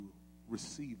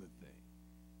receive a thing.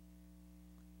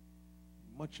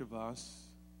 Much of us,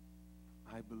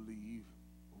 I believe,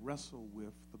 wrestle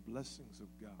with the blessings of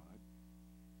God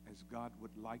as God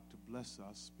would like to bless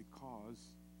us because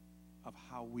of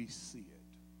how we see it.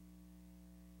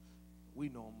 We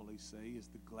normally say, is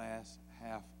the glass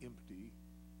half empty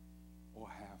or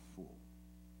half full?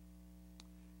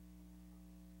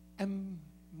 And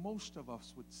most of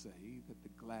us would say that the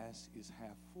glass is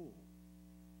half full.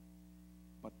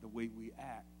 But the way we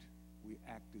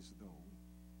act as though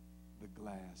the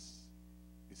glass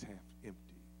is half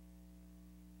empty,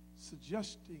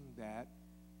 suggesting that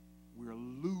we're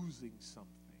losing something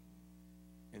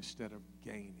instead of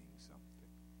gaining something.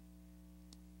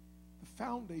 The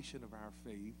foundation of our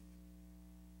faith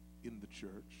in the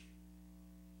church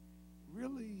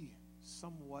really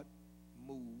somewhat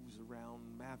moves around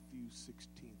Matthew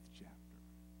 16th chapter.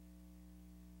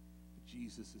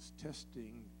 Jesus is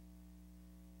testing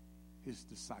his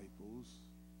disciples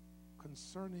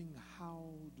concerning how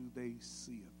do they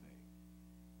see a thing.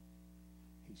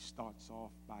 He starts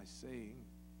off by saying,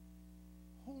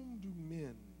 whom do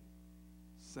men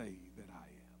say that I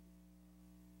am?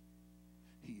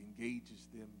 He engages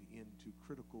them into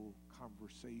critical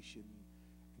conversation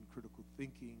and critical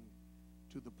thinking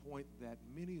to the point that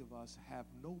many of us have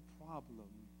no problem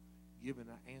giving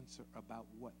an answer about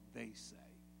what they say.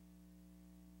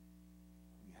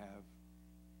 We have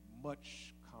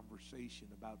much conversation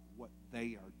about what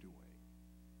they are doing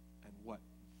and what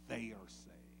they are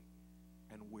saying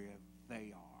and where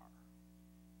they are.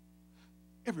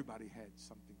 Everybody had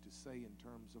something to say in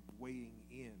terms of weighing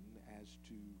in as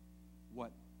to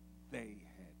what they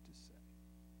had to say.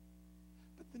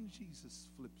 But then Jesus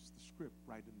flips the script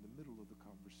right in the middle of the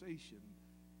conversation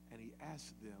and he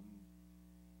asks them,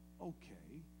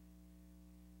 okay,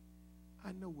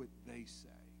 I know what they say,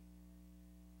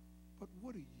 but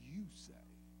what do you say?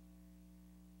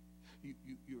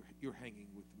 You're hanging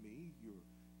with me,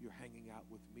 you're hanging out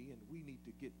with me, and we need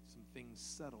to get some things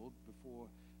settled before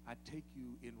I take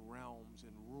you in realms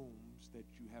and rooms that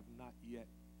you have not yet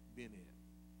been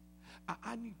in.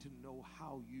 I need to know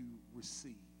how you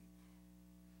receive.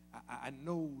 I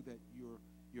know that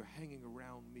you're hanging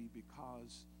around me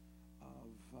because of,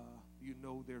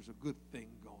 there's a good thing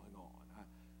going on. I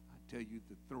tell you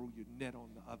to throw your net on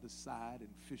the other side and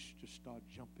fish just start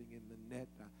jumping in the net.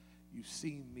 You've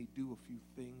seen me do a few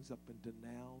things up until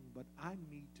now, but I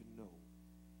need to know,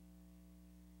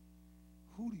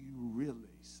 who do you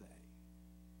really say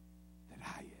that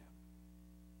I am?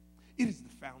 It is the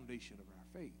foundation of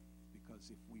our faith, because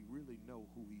if we really know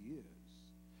who he is,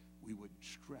 we wouldn't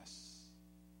stress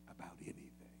about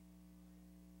anything.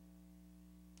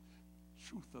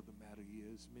 Truth of the matter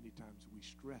is, many times we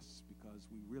stress because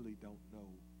we really don't know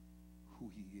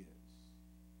who he is.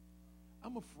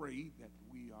 I'm afraid that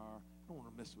we are, I don't want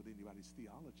to mess with anybody's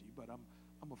theology, but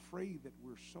I'm afraid that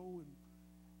we're so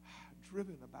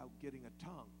driven about getting a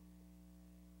tongue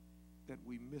that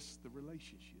we miss the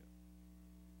relationship.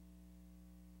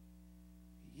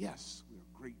 Yes,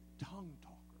 we're great tongue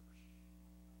talkers,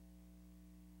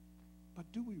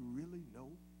 but do we really know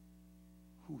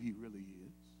who he really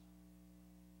is?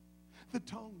 The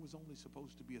tongue was only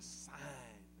supposed to be a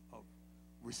sign of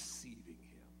receiving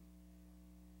him.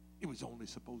 It was only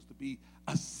supposed to be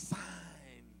a sign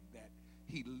that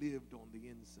he lived on the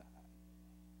inside.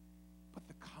 But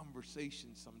the conversation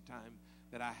sometimes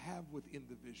that I have with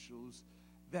individuals,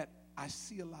 that I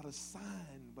see a lot of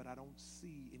sign, but I don't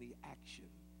see any action.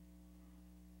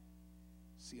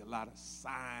 See a lot of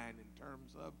sign in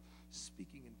terms of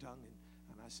speaking in tongue.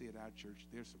 And I say at our church,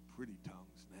 there's some pretty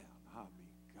tongues now. I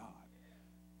mean, God,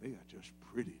 they are just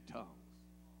pretty tongues.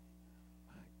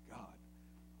 My God.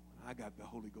 I got the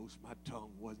Holy Ghost, my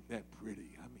tongue wasn't that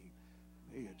pretty. I mean,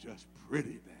 they are just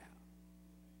pretty now.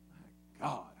 My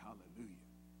God, hallelujah.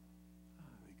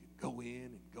 They can go in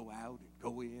and go out and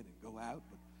go in and go out.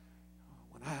 But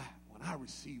when I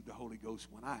received the Holy Ghost,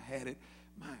 when I had it,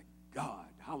 my God,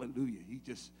 hallelujah, he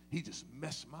just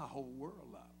messed my whole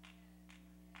world up.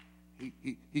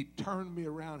 He turned me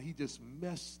around. He just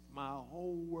messed my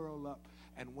whole world up.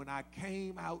 And when I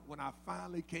came out, when I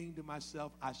finally came to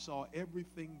myself, I saw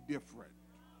everything different.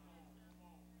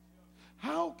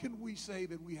 How can we say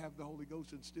that we have the Holy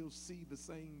Ghost and still see the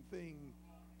same thing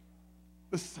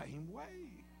the same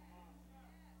way?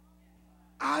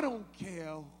 I don't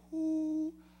care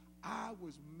who I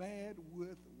was mad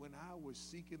with when I was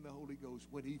seeking the Holy Ghost.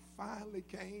 When he finally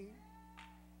came,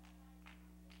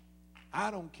 I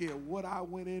don't care what I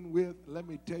went in with. Let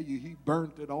me tell you, he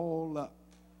burnt it all up.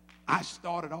 I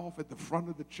started off at the front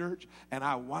of the church, and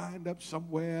I wind up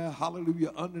somewhere,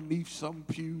 hallelujah, underneath some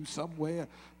pew somewhere,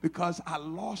 because I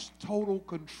lost total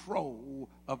control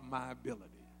of my ability.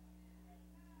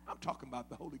 I'm talking about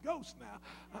the Holy Ghost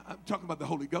now. I'm talking about the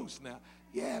Holy Ghost now.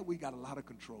 Yeah, we got a lot of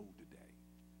control today.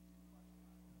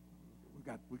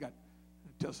 We got.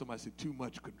 Tell somebody, say, too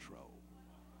much control.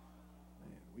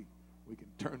 Man, we can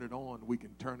turn it on, we can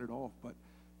turn it off, but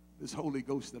this Holy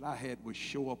Ghost that I had would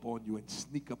show up on you and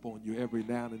sneak up on you every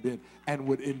now and then and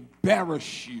would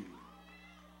embarrass you.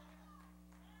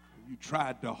 You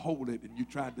tried to hold it and you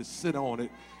tried to sit on it,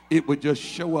 it would just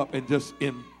show up and just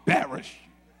embarrass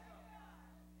you.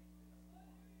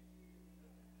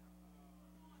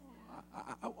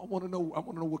 I want to know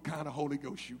what kind of Holy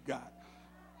Ghost you got.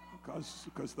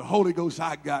 Because the Holy Ghost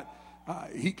I got,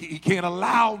 he can't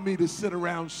allow me to sit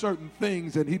around certain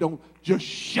things and he don't just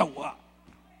show up.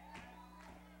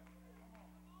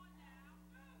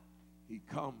 He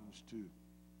comes to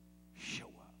show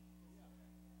up.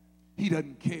 He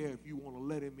doesn't care if you want to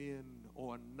let him in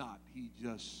or not. He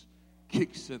just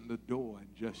kicks in the door and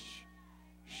just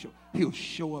he'll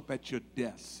show up at your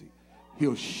desk.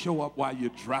 He'll show up while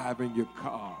you're driving your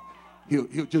car. He'll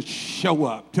just show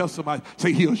up. Tell somebody,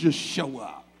 say he'll just show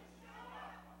up.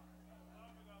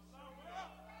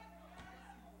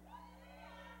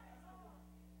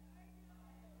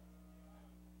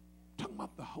 Talking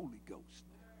about the Holy Ghost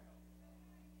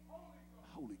now.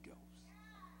 Holy Ghost.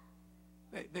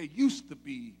 There used to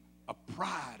be a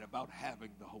pride about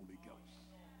having the Holy Ghost.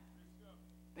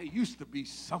 There used to be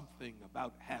something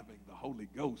about having the Holy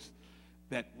Ghost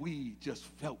that we just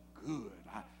felt good.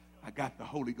 I got the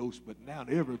Holy Ghost, but now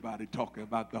everybody talking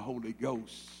about the Holy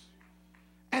Ghost.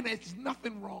 And it's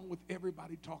nothing wrong with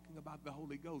everybody talking about the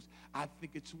Holy Ghost. I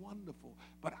think it's wonderful.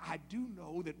 But I do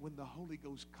know that when the Holy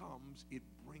Ghost comes, it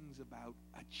brings about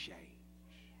a change.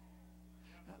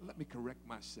 Now, let me correct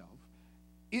myself.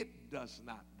 It does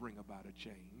not bring about a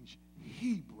change.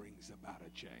 He brings about a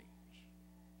change.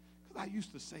 Because I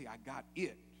used to say, I got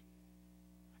it.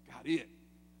 I got it.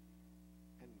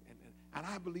 And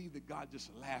I believe that God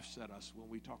just laughs at us when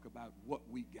we talk about what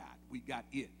we got. We got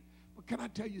it. But can I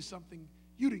tell you something?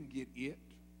 You didn't get it.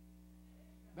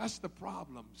 That's the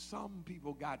problem. Some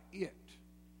people got it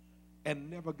and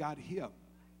never got him.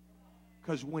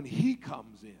 Because when he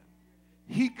comes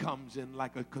in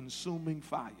like a consuming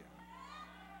fire.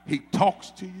 He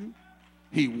talks to you.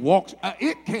 He walks.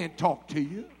 It can't talk to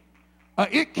you.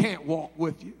 It can't walk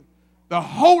with you. The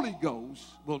Holy Ghost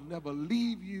will never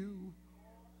leave you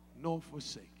nor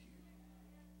forsake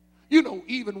you. You know,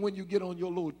 even when you get on your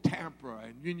little temper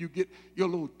and when you get your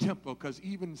little temper, because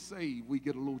even saved, we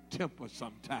get a little temper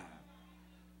sometimes.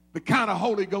 The kind of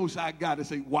Holy Ghost I got is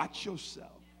say, watch yourself.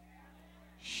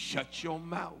 Shut your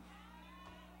mouth.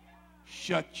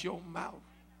 Shut your mouth.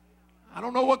 I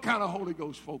don't know what kind of Holy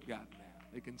Ghost folk got now.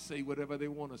 They can say whatever they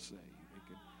want to say. They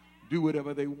can do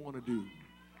whatever they want to do.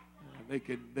 They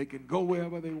can go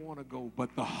wherever they want to go.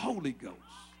 But the Holy Ghost,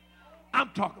 I'm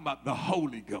talking about the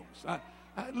Holy Ghost.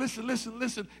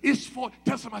 Listen. It's for,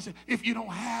 tell somebody, say, if you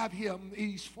don't have him,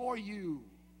 he's for you.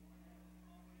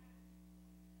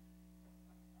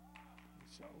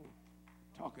 So,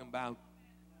 talking about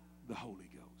the Holy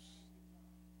Ghost.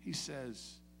 He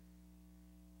says,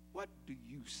 what do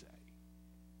you say?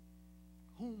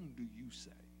 Whom do you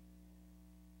say?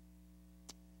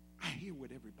 I hear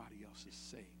what everybody else is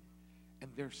saying,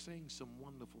 and they're saying some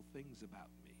wonderful things about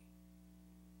me.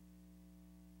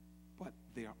 But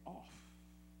they're off.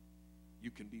 You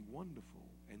can be wonderful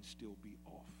and still be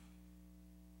off.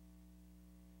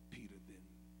 Peter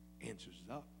then answers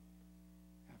up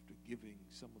after giving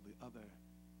some of the other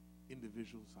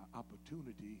individuals an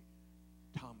opportunity.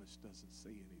 Thomas doesn't say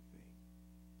anything.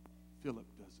 Philip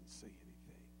doesn't say anything.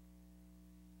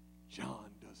 John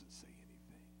doesn't say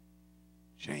anything.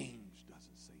 James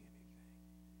doesn't say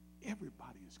anything.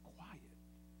 Everybody is quiet.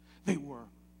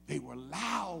 They were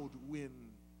loud when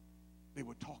they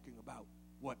were talking about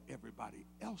what everybody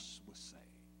else was saying.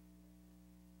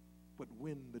 But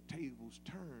when the tables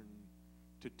turned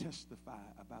to testify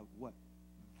about what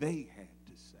they had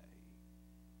to say,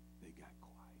 they got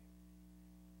quiet.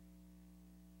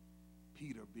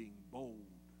 Peter, being bold,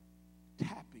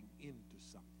 tapping into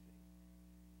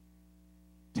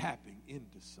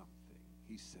something,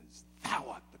 he says, thou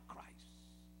art the Christ,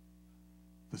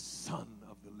 the Son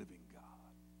of the living God.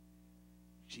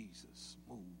 Jesus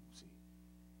moves.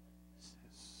 He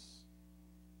says,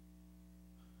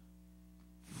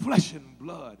 flesh and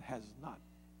blood has not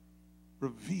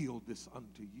revealed this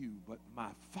unto you, but my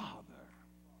Father,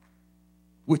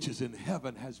 which is in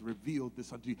heaven, has revealed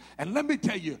this unto you. And let me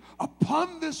tell you,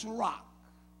 upon this rock,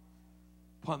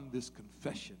 upon this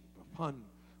confession, upon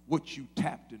what you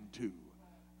tapped into,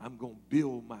 I'm going to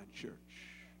build my church.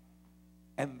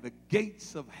 And the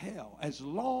gates of hell, as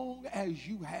long as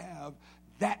you have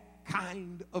that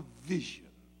kind of vision,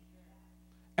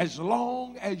 as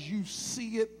long as you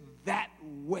see it that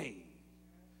way,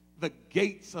 the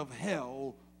gates of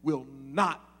hell will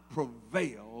not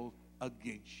prevail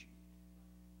against you.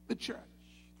 The church,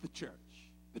 the church,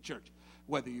 the church.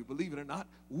 Whether you believe it or not,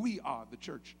 we are the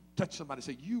church. Touch somebody,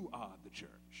 say, you are the church.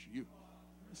 You.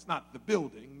 It's not the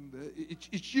building.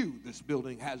 It's you. This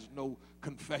building has no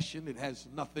confession. It has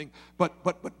nothing.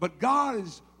 But God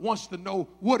wants to know,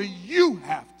 what do you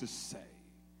have to say?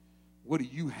 What do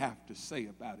you have to say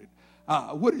about it?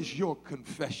 What is your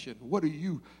confession? What do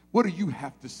you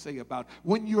have to say about it?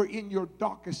 When you're in your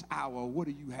darkest hour, what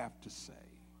do you have to say?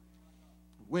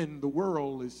 When the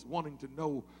world is wanting to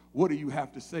know, what do you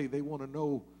have to say? They want to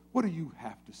know, what do you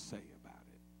have to say about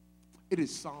it? It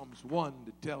is Psalms 1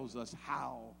 that tells us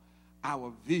how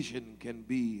our vision can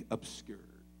be obscured.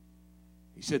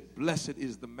 He said, blessed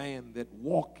is the man that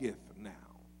walketh now.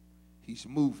 He's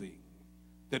moving.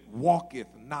 That walketh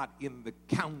not in the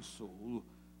counsel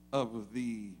of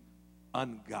the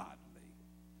ungodly.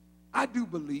 I do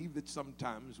believe that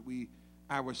sometimes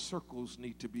our circles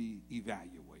need to be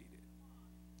evaluated.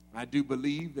 I do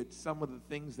believe that some of the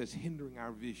things that's hindering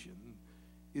our vision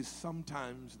is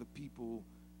sometimes the people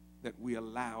that we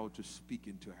allow to speak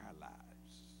into our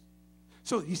lives.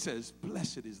 So he says,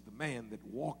 blessed is the man that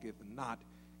walketh not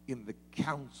in the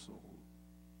counsel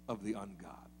of the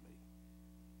ungodly.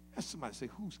 Ask somebody, say,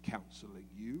 who's counseling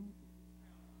you?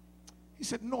 He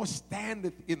said, nor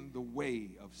standeth in the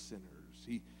way of sinners.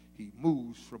 He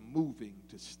moves from moving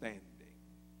to standing.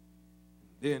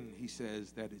 Then he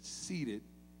says that it's seated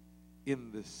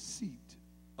in the seat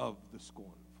of the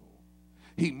scornful.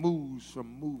 He moves from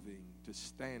moving to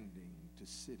standing to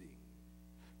sitting.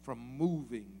 From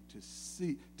moving to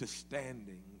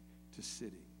standing to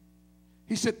sitting.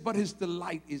 He said, but his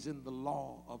delight is in the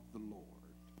law of the Lord.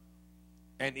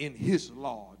 And in his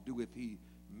law doeth he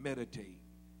meditate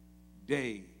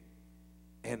day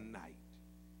and night.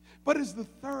 But it's the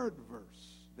third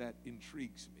verse that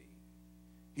intrigues me.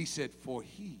 He said, for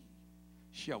he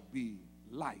shall be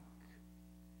like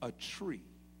a tree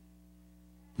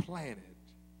planted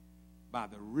by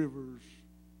the rivers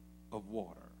of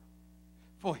water.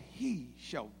 For he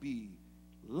shall be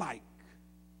like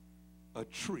a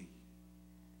tree.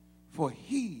 For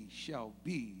he shall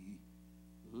be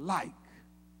like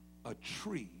a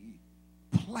tree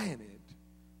planted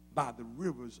by the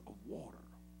rivers of water,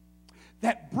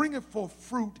 that bringeth forth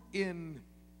fruit in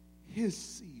his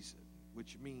season,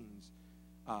 which means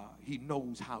he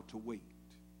knows how to wait.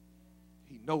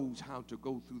 He knows how to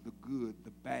go through the good,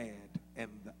 the bad, and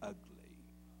the ugly.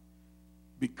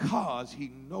 Because he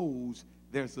knows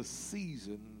there's a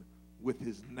season with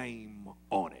his name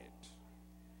on it.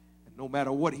 And no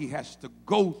matter what he has to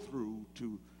go through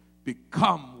to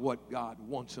become what God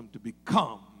wants him to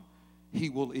become, he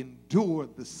will endure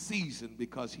the season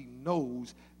because he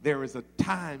knows there is a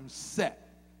time set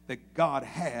that God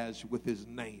has with his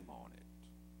name on it.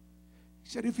 He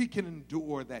said if he can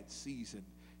endure that season,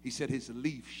 he said his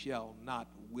leaf shall not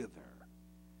wither.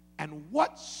 And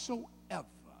whatsoever,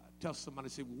 tell somebody,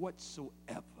 say, whatsoever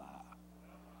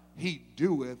he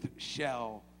doeth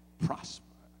shall prosper.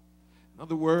 In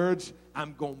other words,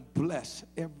 I'm going to bless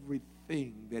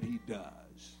everything that he does.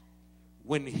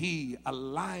 When he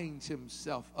aligns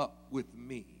himself up with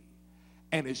me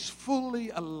and is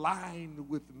fully aligned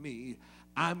with me,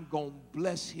 I'm going to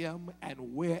bless him,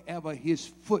 and wherever his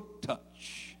foot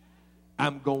touch,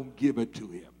 I'm going to give it to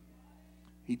him.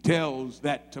 He tells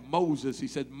that to Moses. He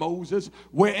said, Moses,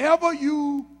 wherever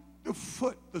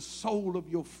the sole of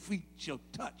your feet shall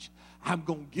touch, I'm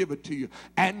going to give it to you.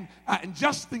 And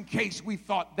just in case we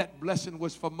thought that blessing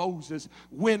was for Moses,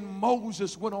 when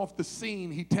Moses went off the scene,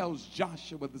 he tells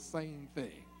Joshua the same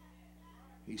thing.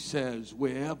 He says,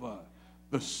 wherever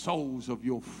the soles of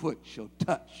your foot shall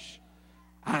touch,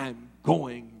 I'm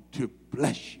going to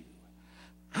bless you.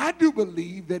 I do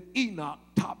believe that Enoch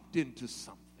tapped into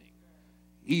something.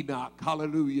 Enoch,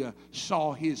 hallelujah,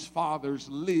 saw his fathers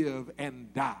live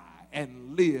and die,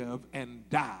 and live and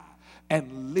die,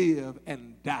 and live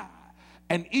and die.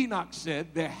 And Enoch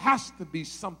said there has to be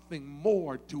something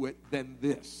more to it than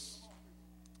this.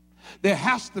 There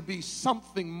has to be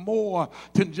something more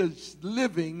to just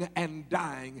living and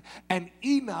dying. And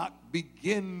Enoch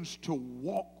begins to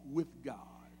walk with God.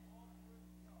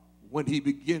 When he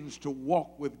begins to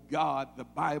walk with God, the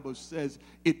Bible says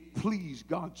it pleased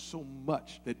God so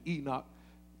much that Enoch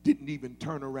didn't even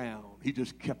turn around. He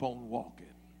just kept on walking.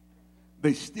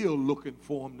 They still looking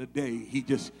for him today. He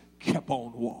just kept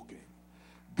on walking.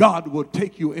 God will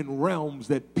take you in realms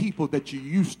that people that you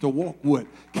used to walk with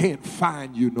can't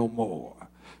find you no more.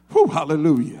 Whew,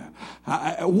 hallelujah.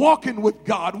 Walking with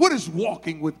God. What is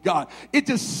walking with God? It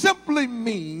just simply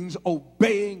means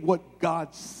obeying what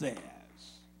God says.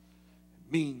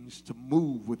 It means to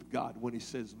move with God when he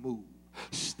says move.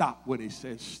 Stop when he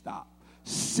says stop.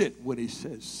 Sit when he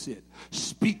says sit.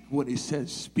 Speak when he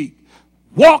says speak.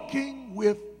 Walking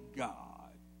with God.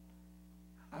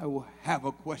 I will have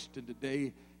a question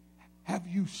today. Have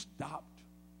you stopped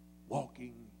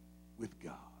walking with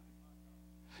God?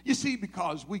 You see,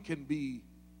 because we can be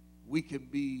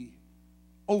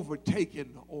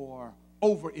overtaken or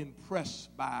overimpressed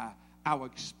by our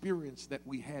experience that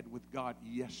we had with God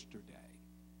yesterday.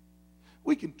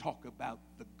 We can talk about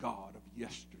the God of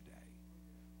yesterday.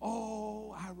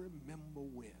 Oh, I remember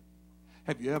when.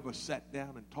 Have you ever sat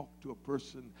down and talked to a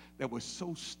person that was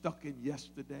so stuck in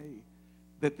yesterday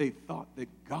that they thought that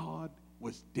God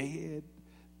was dead,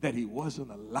 that he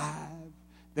wasn't alive,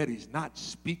 that he's not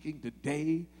speaking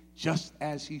today just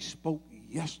as he spoke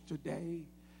yesterday?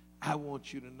 I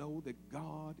want you to know that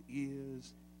God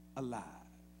is alive.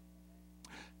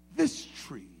 This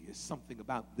tree is something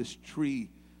about this tree.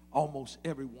 Almost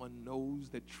everyone knows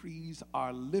that trees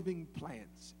are living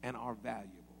plants and are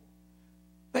valuable.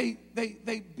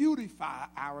 They beautify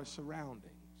our surroundings.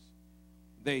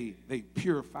 They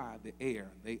purify the air.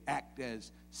 They act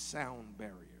as sound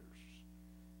barriers.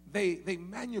 They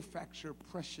manufacture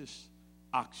precious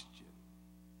oxygen.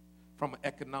 From an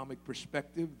economic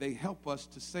perspective, they help us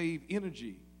to save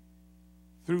energy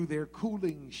through their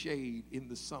cooling shade in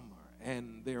the summer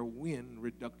and their wind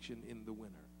reduction in the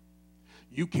winter.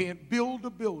 You can't build a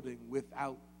building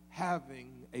without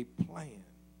having a plan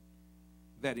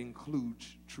that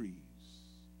includes trees.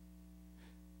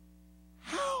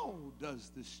 How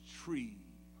does this tree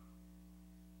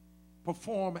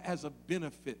perform as a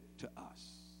benefit to us?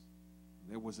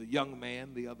 There was a young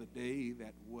man the other day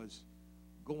that was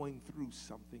going through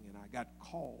something, and I got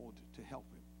called to help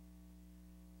him.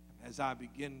 And as I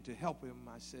began to help him,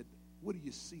 I said, "What do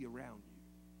you see around you?"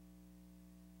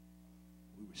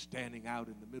 We were standing out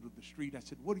in the middle of the street. I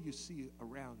said, "What do you see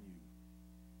around you?"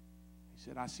 He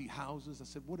said, "I see houses." I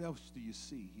said, "What else do you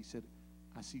see?" He said,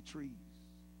 "I see trees."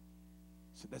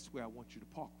 I said, "That's where I want you to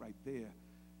park right there."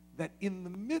 That in the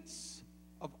midst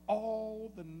of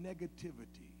all the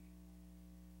negativity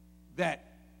that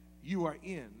you are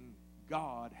in,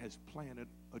 God has planted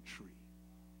a tree.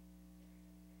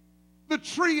 The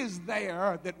tree is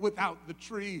there that without the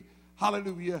tree,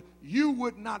 hallelujah, you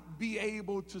would not be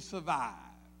able to survive.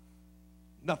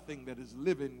 Nothing that is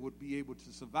living would be able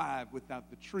to survive without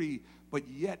the tree. But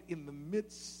yet in the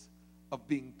midst of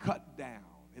being cut down,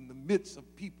 in the midst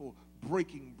of people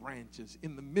breaking branches,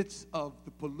 in the midst of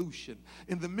the pollution,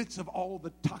 in the midst of all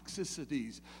the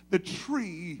toxicities, the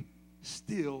tree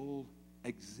still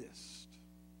exists.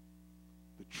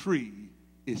 The tree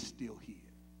is still here.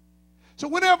 So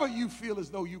whenever you feel as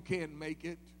though you can't make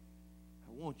it,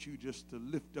 I want you just to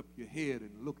lift up your head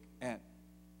and look at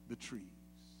the trees.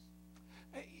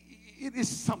 It is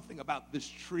something about this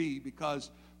tree,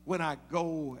 because when I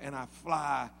go and I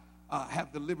fly,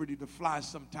 have the liberty to fly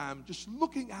sometime, just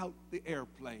looking out the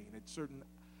airplane at certain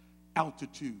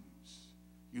altitudes,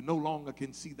 you no longer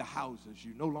can see the houses,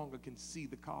 you no longer can see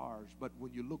the cars, but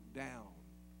when you look down,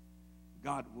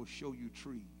 God will show you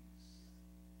trees.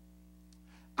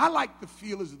 I like to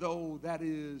feel as though that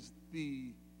is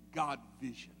the God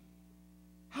vision.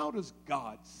 How does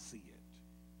God see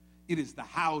it? It is the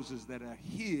houses that are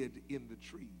hid in the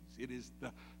trees. It is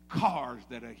the cars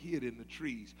that are hid in the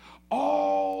trees.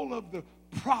 All of the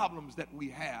problems that we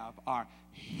have are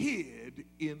hid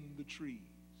in the trees.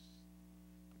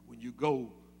 But when you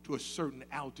go to a certain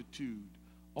altitude,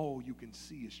 all you can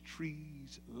see is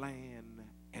trees, land,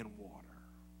 and water.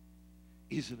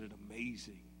 Isn't it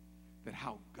amazing that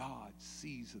how God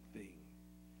sees a thing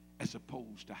as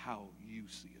opposed to how you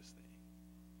see a thing?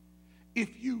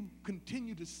 If you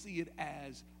continue to see it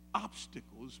as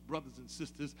obstacles, brothers and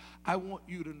sisters, I want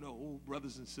you to know,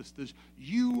 brothers and sisters,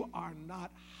 you are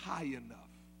not high enough.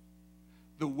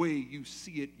 The way you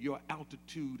see it, your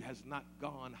altitude has not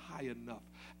gone high enough.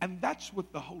 And that's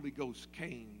what the Holy Ghost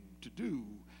came to do.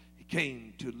 He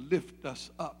came to lift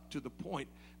us up to the point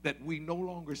that we no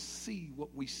longer see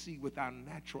what we see with our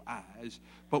natural eyes,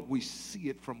 but we see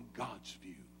it from God's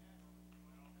view.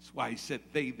 That's why he said,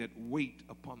 they that wait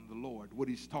upon the Lord. What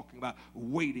he's talking about,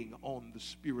 waiting on the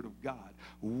Spirit of God,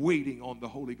 waiting on the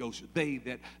Holy Ghost. They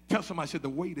that, tell somebody, I said, the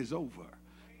wait is over.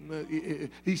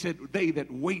 He said, they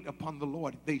that wait upon the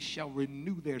Lord, they shall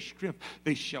renew their strength.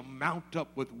 They shall mount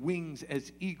up with wings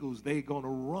as eagles. They're going to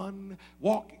run,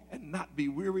 walk, and not be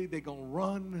weary. They're going to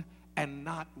run and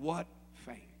not what?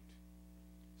 Faint.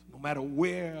 So no matter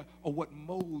where or what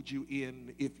mode you're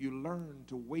in, if you learn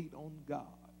to wait on God,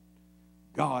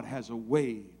 God has a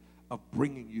way of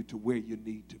bringing you to where you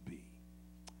need to be.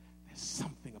 There's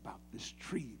something about this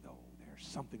tree, though. There's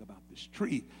something about this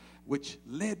tree which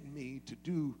led me to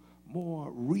do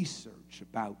more research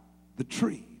about the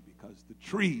tree, because the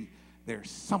tree, there's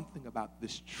something about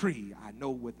this tree. I know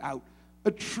without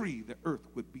a tree, the earth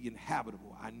would be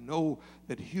inhabitable. I know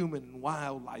that human and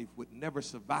wildlife would never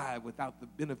survive without the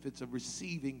benefits of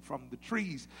receiving from the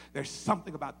trees. There's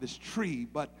something about this tree,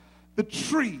 but the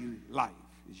tree life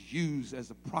is used as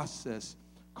a process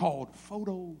called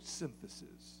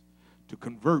photosynthesis to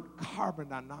convert carbon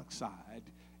dioxide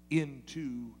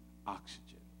into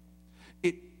oxygen.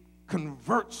 It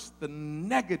converts the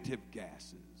negative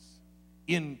gases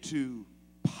into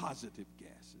positive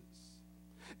gases.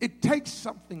 It takes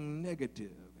something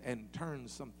negative and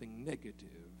turns something negative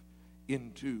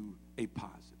into a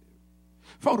positive.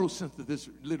 Photosynthesis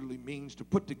literally means to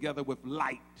put together with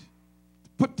light, to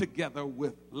put together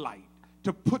with light,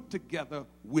 to put together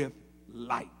with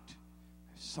light.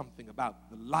 There's something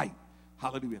about the light.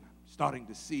 Hallelujah. I'm starting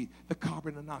to see the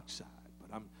carbon monoxide,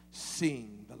 but I'm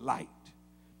seeing the light.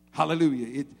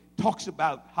 Hallelujah. It talks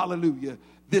about, hallelujah,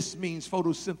 this means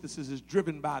photosynthesis is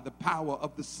driven by the power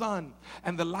of the sun,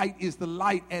 and the light is the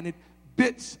light, and it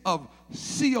bits of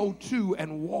CO2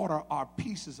 and water are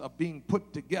pieces of being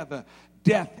put together.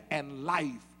 Death and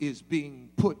life is being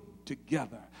put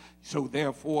together. So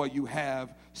therefore you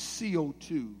have CO2,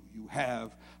 you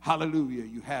have, hallelujah,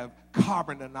 you have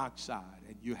carbon dioxide,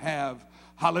 and you have,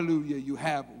 hallelujah, you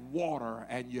have water,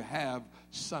 and you have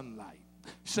sunlight.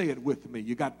 Say it with me.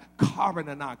 You got carbon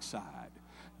dioxide,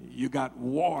 you got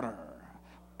water,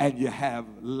 and you have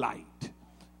light.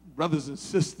 Brothers and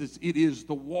sisters, it is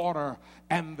the water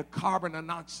and the carbon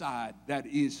dioxide that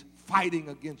is fighting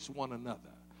against one another.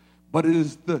 But it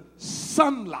is the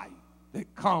sunlight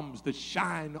that comes to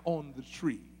shine on the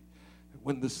tree.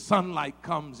 When the sunlight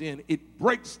comes in, it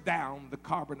breaks down the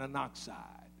carbon dioxide.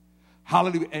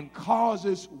 Hallelujah. And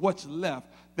causes what's left,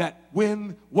 that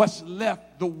when what's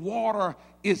left, the water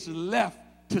is left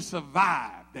to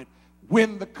survive. That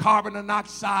when the carbon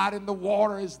dioxide in the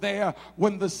water is there,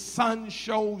 when the sun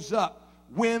shows up,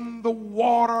 when the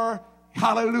water,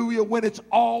 hallelujah, when it's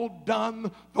all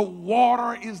done, the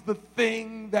water is the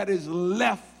thing that is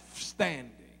left standing.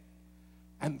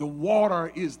 And the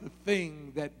water is the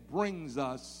thing that brings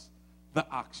us the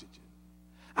oxygen.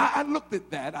 I looked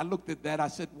at that. I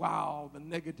said, wow, the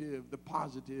negative, the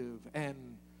positive, and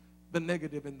the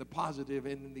negative and the positive.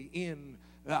 And in the end,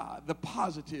 the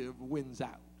positive wins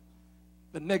out.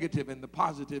 The negative and the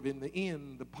positive, in the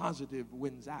end, the positive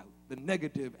wins out. The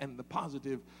negative and the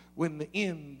positive, when the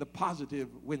end, the positive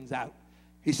wins out.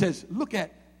 He says, look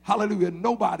at, hallelujah,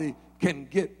 nobody can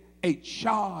get a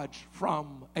charge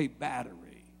from a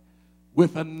battery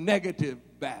with a negative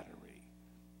battery.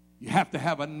 You have to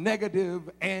have a negative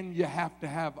and you have to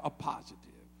have a positive.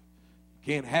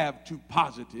 You can't have two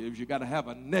positives. You got to have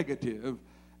a negative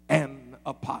and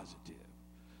a positive.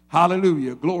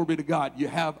 Hallelujah. Glory be to God. You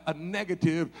have a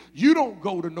negative. You don't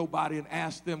go to nobody and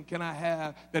ask them, can I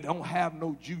have, that don't have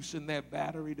no juice in their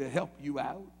battery to help you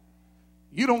out.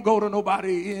 You don't go to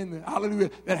nobody in,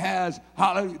 hallelujah, that has,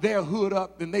 hallelujah, their hood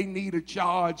up and they need a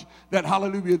charge that,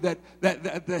 hallelujah,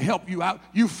 that help you out.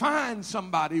 You find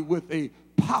somebody with a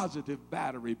positive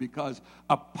battery, because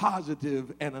a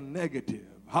positive and a negative,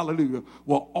 hallelujah,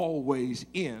 will always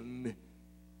end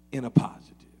in a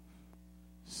positive.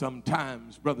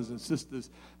 Sometimes, brothers and sisters,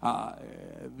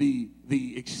 the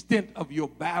extent of your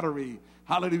battery,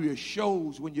 hallelujah,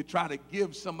 shows when you try to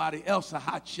give somebody else a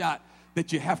hot shot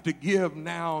that you have to give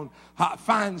now.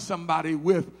 Find somebody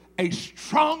with a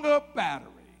stronger battery.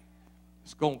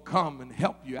 It's going to come and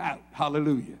help you out,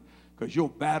 hallelujah, because your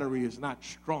battery is not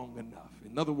strong enough.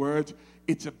 In other words,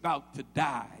 it's about to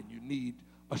die and you need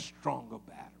a stronger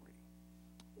battery.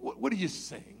 What are you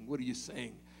saying? What are you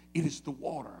saying? It is the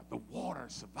water. The water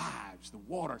survives. The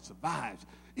water survives.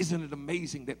 Isn't it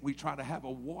amazing that we try to have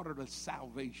a waterless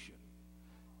salvation?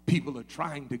 People are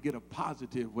trying to get a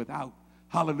positive without,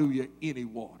 hallelujah, any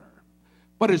water.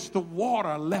 But it's the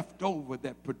water left over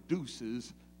that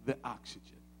produces the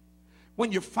oxygen.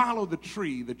 When you follow the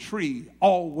tree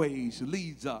always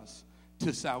leads us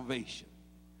to salvation.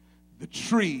 The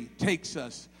tree takes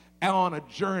us on a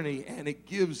journey and it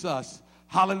gives us,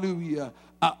 hallelujah,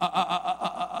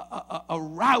 a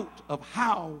route of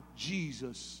how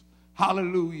Jesus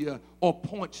hallelujah, or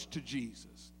points to Jesus.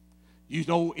 You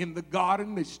know, in the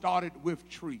garden, they started with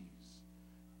trees.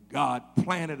 God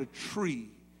planted a tree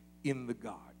in the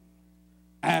garden.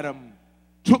 Adam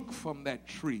took from that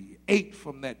tree, ate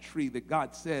from that tree that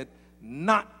God said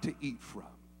not to eat from.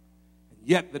 And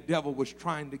yet the devil was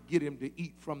trying to get him to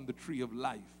eat from the tree of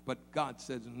life. But God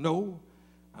says, no,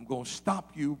 I'm going to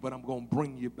stop you, but I'm going to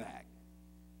bring you back.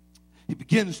 He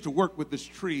begins to work with this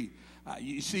tree.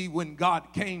 You see, when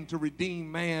God came to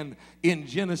redeem man in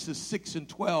Genesis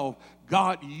 6:12,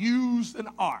 God used an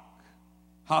ark,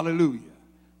 hallelujah,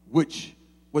 which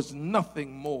was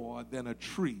nothing more than a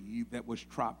tree that was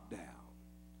chopped down.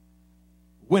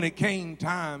 When it came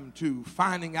time to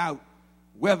finding out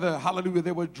whether, hallelujah,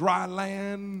 there was dry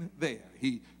land there,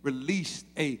 he released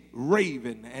a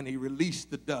raven and he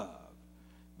released the dove.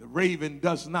 The raven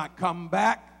does not come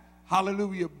back,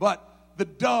 hallelujah, but the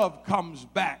dove comes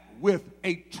back with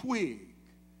a twig,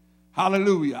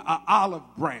 hallelujah, an olive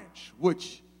branch,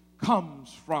 which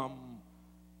comes from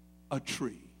a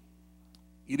tree.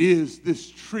 It is this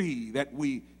tree that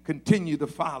we continue to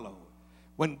follow.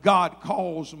 When God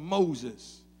calls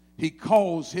Moses, he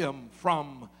calls him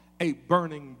from a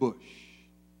burning bush.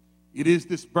 It is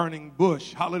this burning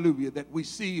bush, hallelujah, that we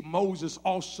see Moses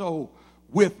also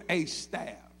with a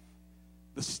staff.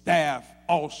 The staff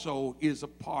also is a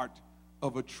part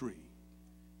of a tree.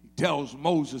 He tells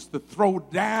Moses to throw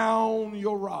down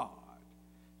your rod.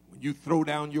 When you throw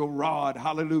down your rod,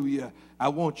 hallelujah, I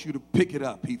want you to pick it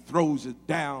up. He throws it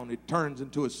down. It turns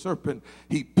into a serpent.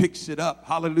 He picks it up,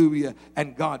 hallelujah,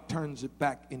 and God turns it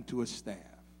back into a staff.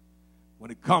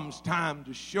 When it comes time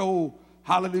to show,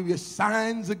 hallelujah,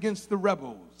 signs against the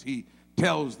rebels, he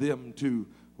tells them to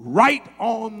write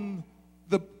on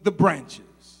the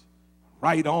branches,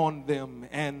 write on them,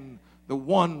 and the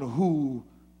one who,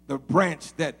 the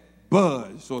branch that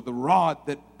buds or the rod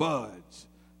that buds,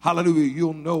 hallelujah,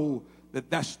 you'll know that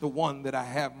that's the one that I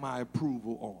have my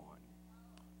approval on.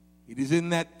 It is in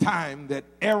that time that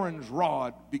Aaron's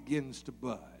rod begins to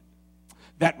bud.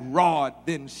 That rod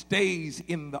then stays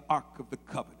in the Ark of the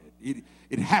Covenant.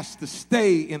 It has to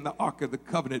stay in the Ark of the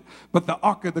Covenant, but the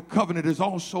Ark of the Covenant is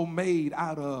also made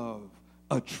out of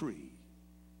a tree.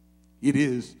 It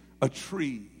is a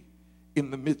tree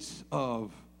in the midst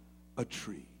of a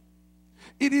tree.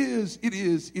 It is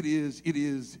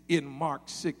in Mark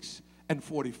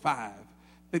 6:45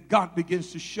 that God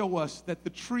begins to show us that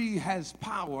the tree has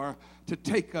power to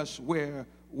take us where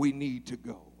we need to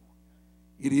go.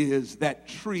 It is that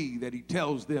tree that he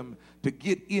tells them to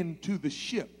get into the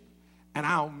ship, and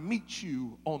I'll meet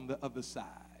you on the other side.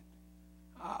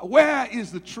 Where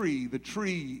is the tree? The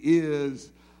tree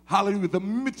is, hallelujah, the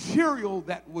material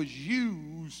that was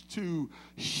used to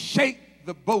shape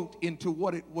the boat into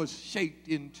what it was shaped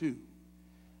into.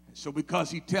 So because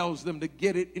he tells them to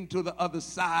get it into the other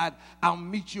side, I'll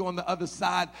meet you on the other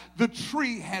side, the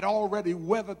tree had already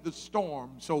weathered the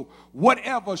storm. So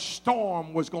whatever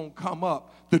storm was going to come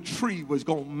up, the tree was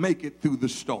going to make it through the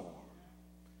storm.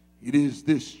 It is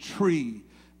this tree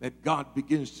that God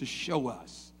begins to show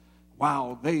us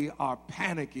while they are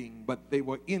panicking, but they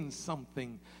were in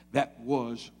something that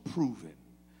was proven.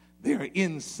 They're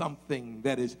in something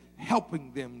that is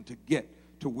helping them to get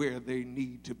to where they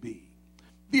need to be.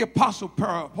 The Apostle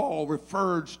Paul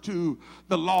refers to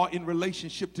the law in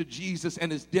relationship to Jesus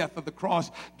and his death of the cross.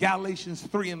 Galatians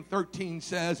 3:13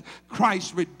 says,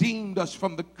 Christ redeemed us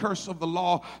from the curse of the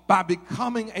law by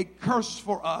becoming a curse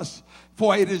for us.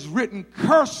 For it is written,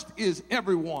 cursed is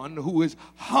everyone who is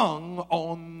hung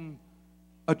on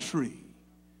a tree.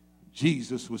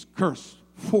 Jesus was cursed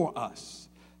for us,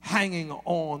 hanging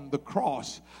on the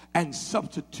cross and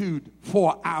substitute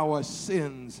for our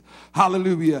sins.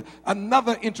 Hallelujah.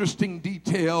 Another interesting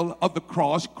detail of the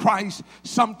cross, Christ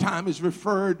sometimes is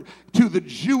referred to the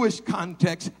Jewish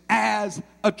context as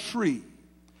a tree.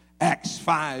 Acts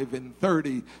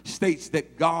 5:30 states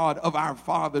that God of our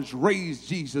fathers raised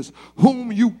Jesus, whom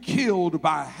you killed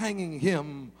by hanging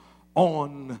him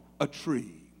on a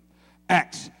tree.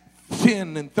 Acts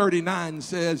 10:39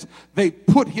 says they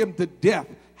put him to death,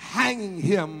 hanging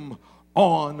him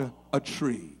on a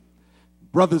tree.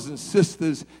 Brothers and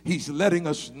sisters, he's letting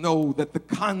us know that the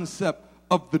concept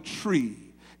of the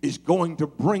tree is going to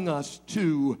bring us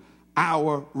to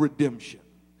our redemption.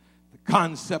 The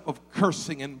concept of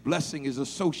cursing and blessing is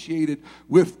associated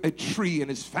with a tree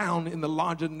and is found in the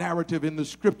larger narrative in the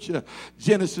scripture.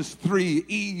 Genesis 3,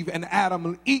 Eve and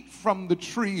Adam eat from the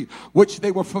tree which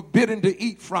they were forbidden to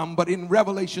eat from. But in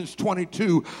Revelations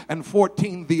 22 and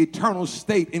 14, the eternal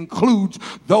state includes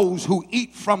those who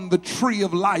eat from the tree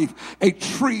of life. A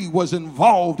tree was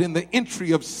involved in the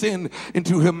entry of sin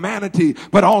into humanity,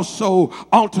 but also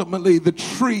ultimately the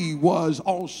tree was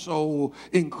also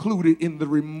included in the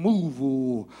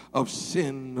removal of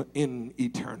sin in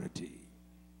eternity.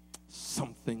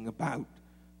 Something about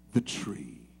the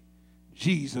tree.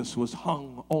 Jesus was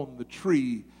hung on the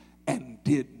tree and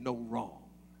did no wrong.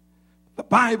 The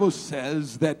Bible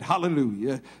says that,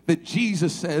 hallelujah, that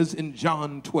Jesus says in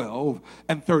John 12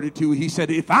 and 32, he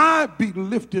said, if I be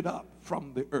lifted up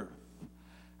from the earth,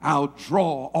 I'll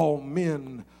draw all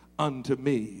men unto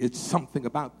me. It's something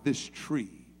about this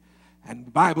tree. And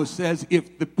the Bible says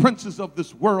if the princes of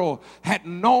this world had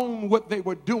known what they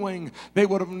were doing, they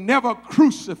would have never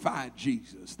crucified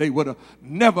Jesus. They would have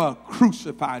never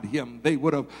crucified him. They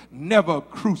would have never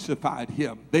crucified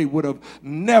him. They would have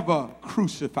never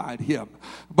crucified him.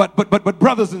 But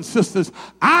brothers and sisters,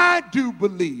 I do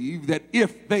believe that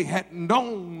if they had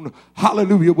known,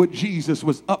 hallelujah, what Jesus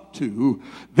was up to,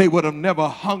 they would have never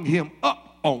hung him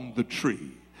up on the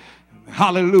tree.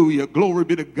 Hallelujah. Glory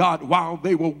be to God. While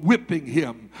they were whipping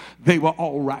him, they were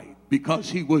all right because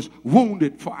he was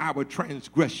wounded for our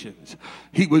transgressions.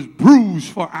 He was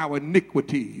bruised for our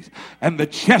iniquities. And the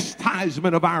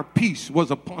chastisement of our peace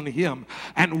was upon him.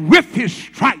 And with his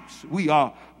stripes we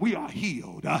are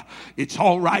healed. It's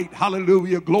all right.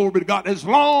 Hallelujah. Glory to God. As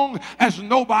long as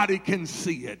nobody can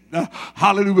see it.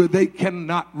 Hallelujah. They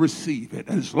cannot receive it.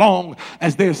 As long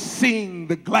as they're seeing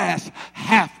the glass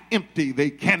half empty, they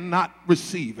cannot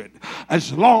receive it.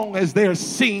 As long as they're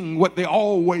seeing what they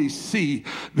always see,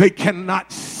 they cannot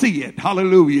see it.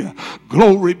 Hallelujah.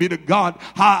 Glory be to God.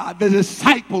 The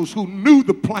disciples who knew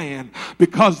the plan,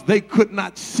 because they could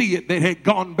not see it, they had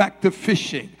gone back to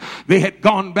fishing. They had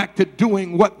gone back to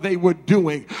doing what they were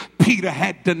doing. Peter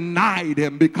had denied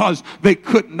him because they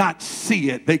could not see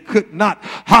it. They could not,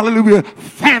 hallelujah,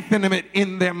 fathom it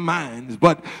in their minds.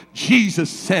 But Jesus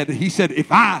said, he said,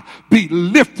 if I be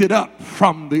lifted up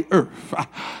from the earth,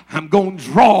 I'm going to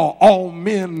draw all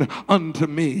men unto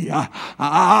me.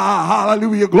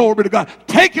 Hallelujah, glory to God.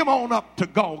 Take him on up to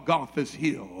Golgotha's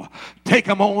hill. Take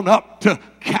him on up to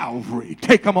Calvary.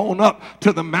 Take him on up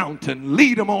to the mountain.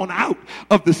 Lead him on out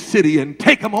of the city and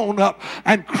take him on up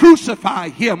and crucify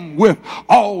him with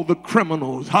all the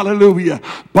criminals. Hallelujah.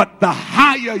 But the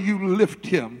higher you lift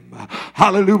him,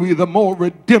 hallelujah, the more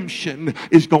redemption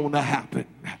is going to happen.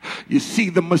 You see,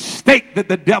 the mistake that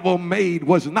the devil made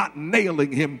was not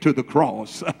nailing him to the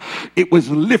cross. It was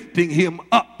lifting him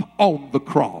up on the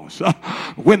cross.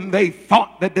 When they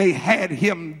thought that they had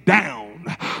him down,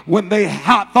 when they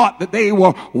thought that they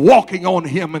were walking on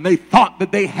him, and they thought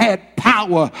that they had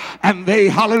power, and they,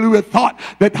 hallelujah, thought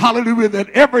that, hallelujah, that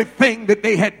everything that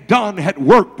they had done had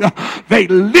worked, they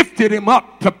lifted him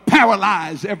up to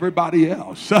paralyze everybody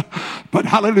else. But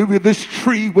hallelujah, this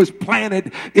tree was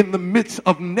planted in the midst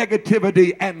of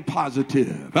negativity and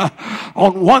positive.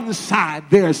 On one side,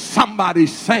 there's somebody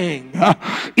saying,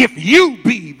 if you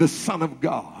be the Son of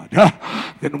God,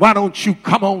 then why don't you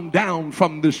come on down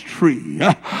from this tree?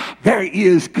 There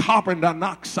is carbon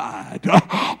dioxide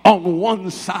on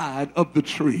one side of the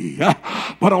tree,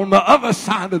 but on the other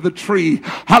side of the tree,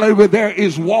 hallelujah, there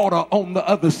is water on the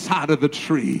other side of the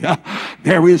tree.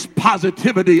 There is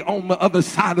positivity on the other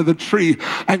side of the tree.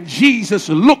 And Jesus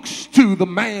looks to the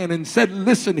man and said,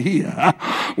 listen here,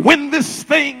 when this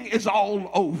thing is all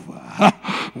over,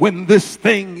 when this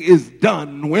thing is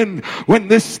done, when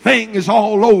this thing is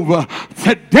all over,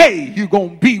 today you're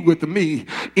going to be with me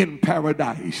in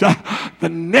paradise. The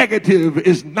negative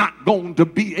is not going to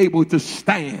be able to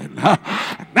stand.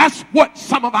 That's what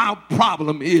some of our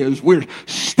problem is. We're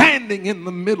standing in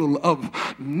the middle of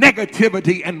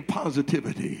negativity and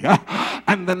positivity.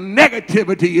 And the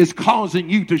negativity is causing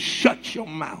you to shut your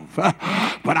mouth.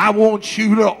 But I want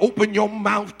you to open your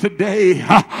mouth today.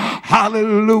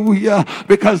 Hallelujah.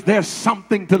 Because there's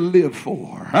something to live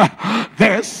for.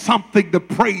 There's something to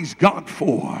praise God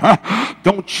for.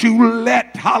 Don't you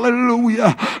let,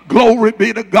 hallelujah, glory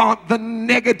be to God, the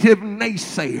negative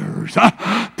naysayers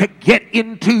to get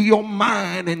into your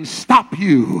mind and stop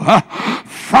you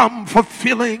from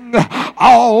fulfilling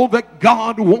all that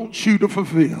God wants you to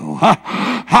fulfill.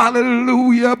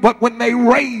 Hallelujah. But when they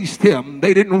raised him,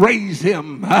 they didn't raise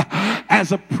him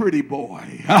as a pretty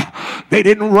boy. They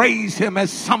didn't raise him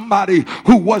as somebody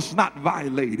who was not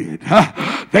violated.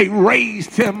 They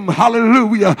raised him,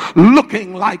 hallelujah,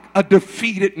 looking like a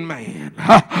defeated man.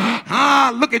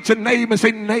 Look at your neighbor and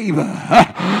say,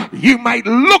 neighbor, you might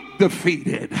look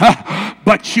defeated,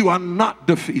 but you are not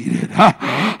defeated.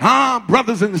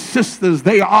 Brothers and sisters,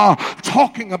 they are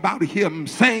talking about him,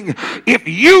 saying, if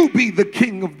you be the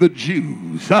king of the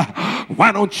Jews,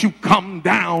 why don't you come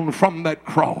down from that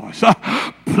cross?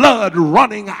 Blood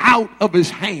running out of his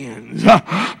hands,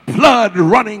 blood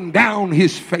running down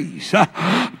his face,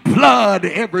 blood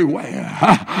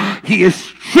everywhere. He is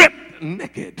stripped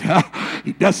naked.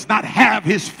 He does not have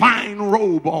his fine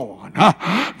robe on.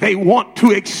 They want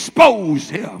to expose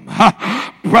him,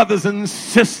 brothers and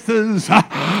sisters,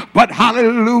 but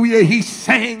hallelujah, he's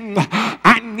saying,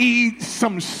 I need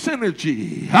some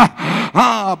synergy.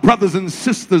 Brothers and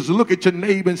sisters, look at your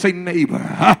neighbor and say,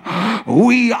 neighbor,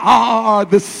 we are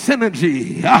the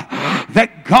synergy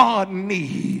that God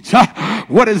needs.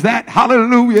 What is that?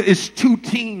 Hallelujah, it's two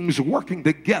teams working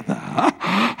together.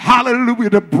 Hallelujah,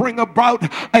 to bring about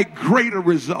a greater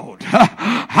result.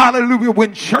 Hallelujah,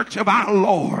 when Church of our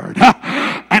Lord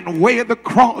and where the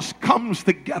cross comes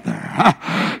together,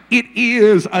 it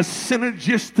is a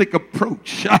synergistic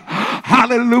approach.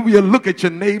 Hallelujah, look at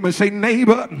your neighbor and say,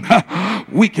 neighbor,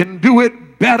 we can do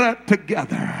it better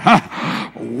together.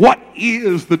 What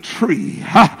is the tree?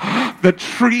 The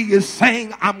tree is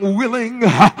saying, I'm willing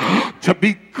to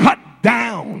be cut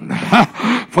down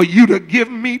for you to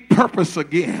give me purpose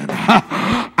again.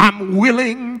 I'm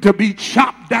willing to be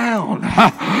chopped down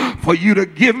for you to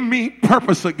give me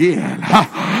purpose again.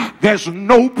 There's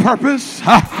no purpose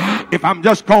if I'm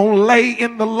just going to lay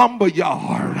in the lumber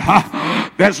yard.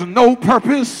 There's no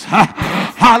purpose,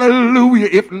 hallelujah,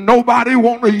 if nobody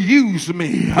want to use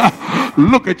me.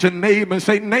 Look at your neighbor and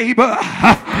say, neighbor,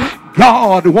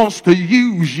 God wants to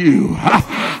use you.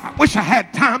 I wish I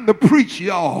had time to preach,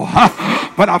 y'all,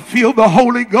 but I feel the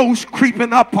Holy Ghost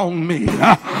creeping up on me.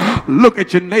 Look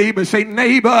at your neighbor and say,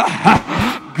 neighbor,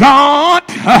 God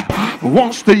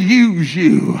wants to use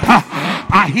you.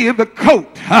 I hear the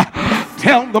coat.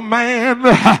 Tell the man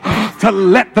to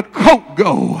let the coat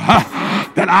go.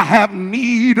 That I have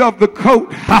need of the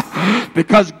coat,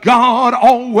 because God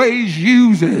always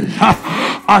uses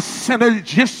a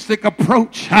synergistic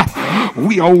approach.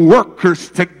 We are workers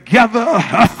together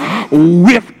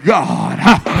with God.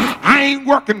 I ain't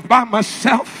working by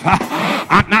myself.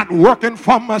 I'm not working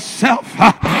for myself.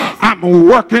 I'm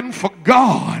working for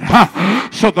God.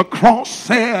 So the cross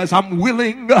says, I'm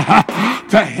willing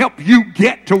to help you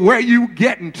get to where you're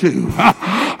getting to.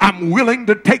 I'm willing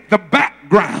to take the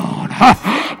background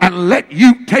and let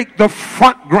you take the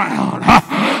front ground.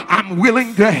 I'm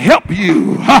willing to help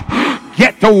you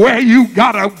get to where you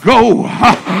gotta go.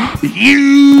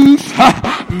 Use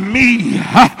me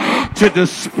to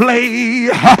display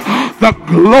the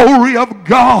glory of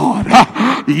God.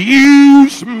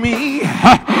 Use me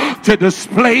to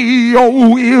display your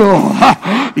will.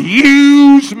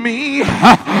 Use me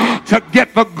to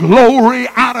get the glory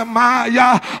out of my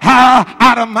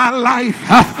life.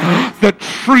 The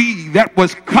tree that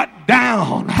was cut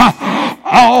down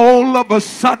all of a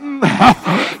sudden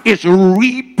is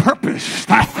repurposed.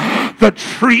 The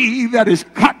tree that is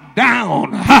cut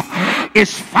down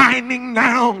is finding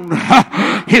now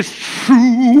his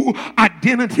true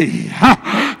identity.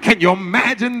 Can you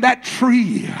imagine that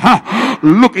tree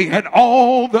looking at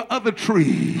all the other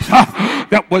trees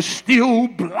that was still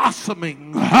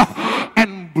blossoming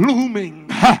and blooming?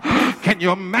 Can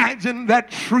you imagine that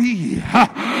tree,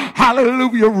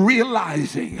 hallelujah,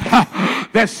 realizing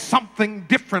there's something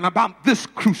different about this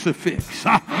crucifix?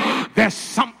 There's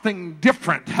something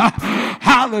different,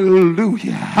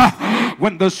 hallelujah.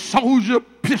 When the soldier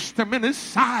pierced him in his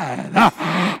side,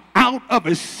 out of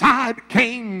his side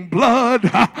came blood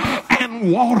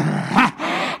and water.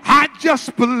 I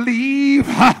just believe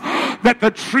that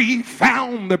the tree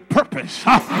found the purpose,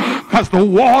 because the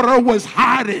water was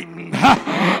hiding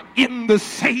in the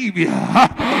Savior.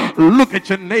 Look at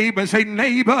your neighbor and say,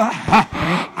 neighbor,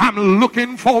 I'm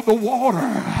looking for the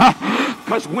water,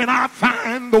 because when I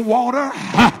find the water,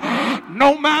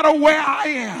 no matter where I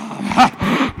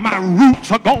am, my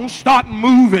roots are going to start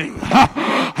moving.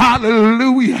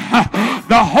 Hallelujah.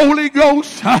 The Holy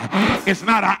Ghost is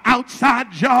not an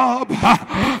outside job.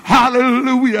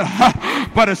 Hallelujah.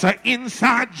 But it's an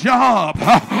inside job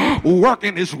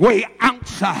working its way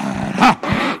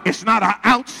outside. It's not an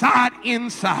outside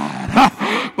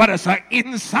inside, but it's an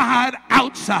inside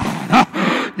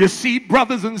outside. You see,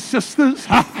 brothers and sisters,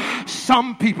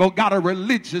 Some people got a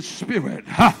religious spirit.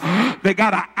 They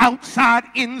got an outside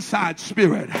inside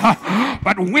spirit.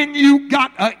 But when you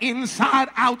got an inside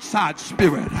outside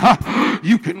spirit,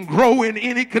 you can grow in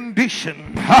any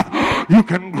condition. You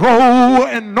can grow,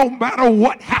 and no matter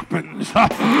what happens,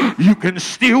 you can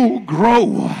still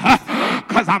grow.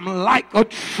 Because I'm like a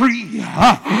tree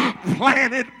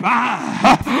planted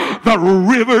by the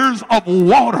rivers of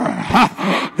water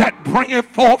that bringeth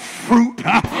forth fruit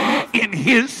in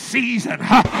his season.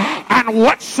 And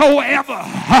whatsoever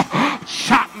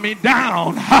chop me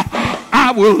down,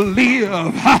 I will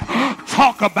live.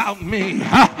 Talk about me.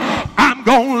 I'm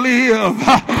going to live.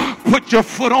 Put your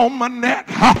foot on my neck.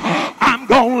 I'm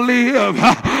going to live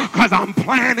because I'm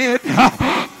planted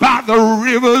by the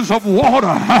rivers of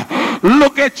water.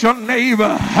 Look at your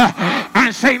neighbor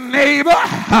and say, neighbor,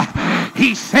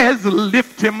 he says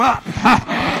lift him up.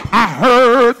 I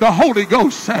heard the Holy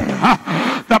Ghost say,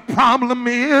 the problem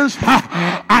is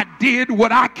I did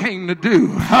what I came to do.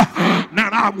 Now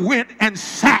I went and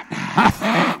sat.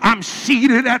 I'm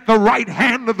seated at the right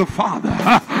hand of the Father.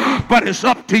 But it's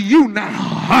up to you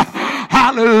now.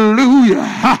 Hallelujah.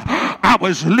 I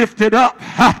was lifted up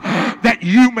that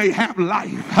you may have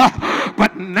life.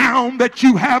 But now that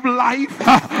you have life,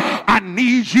 I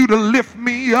need you to lift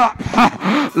me up.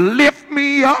 Lift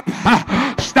me up.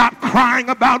 Stop crying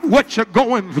about what you're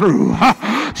going through.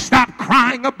 Stop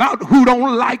crying about who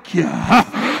don't like you.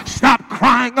 Stop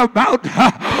crying about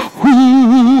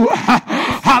who,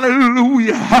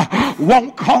 hallelujah,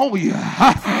 won't call you.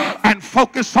 And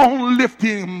focus on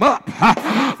lifting him up.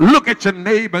 Look at your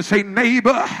neighbor and say,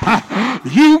 neighbor,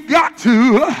 you got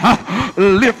to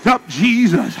lift up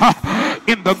Jesus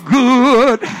in the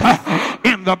good,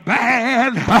 in the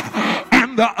bad,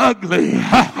 and the ugly.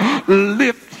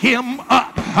 Lift him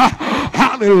up.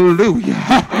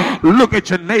 Hallelujah. Look at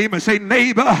your neighbor and say,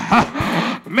 neighbor,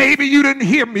 maybe you didn't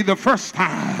hear me the first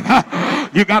time.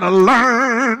 You got to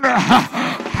learn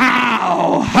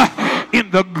how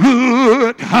in the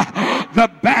good, the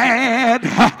bad,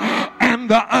 and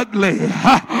the ugly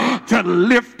to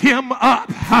lift him up.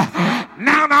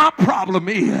 Now our problem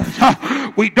is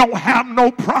we don't have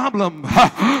no problem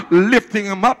lifting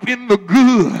him up in the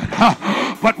good.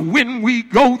 But when we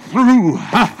go through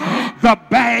the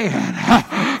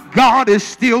bad, God is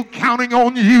still counting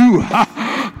on you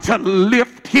to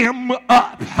lift him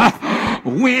up.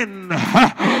 When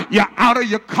you're out of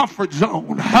your comfort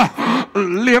zone,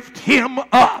 lift him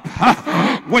up.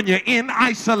 When you're in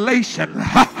isolation,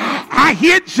 I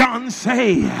hear John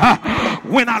say,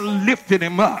 when I lifted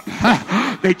him up,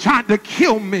 they tried to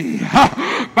kill me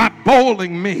by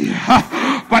bowling me.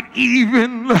 But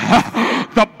even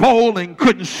the bowling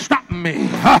couldn't stop me.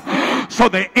 So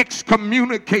they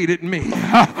excommunicated me.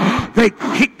 They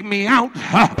kicked me out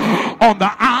on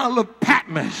the Isle of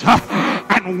Patmos.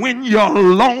 And when you're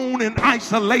alone in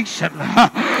isolation,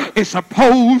 it's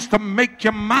supposed to make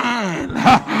your mind,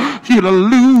 you'll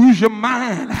lose your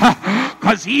mind.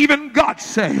 Because even God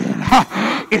said,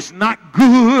 it's not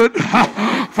good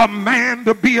for man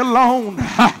to be alone.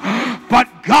 But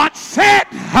God said,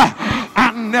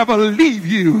 I'll never leave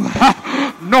you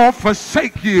nor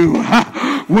forsake you.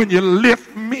 When you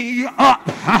lift me up,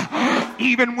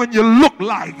 even when you look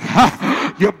like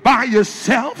you're by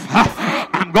yourself,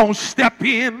 I'm going to step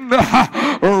in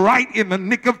right in the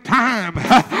nick of time.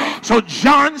 So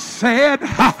John said,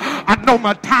 I know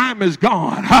my time is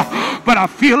gone, but I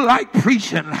feel like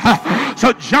preaching.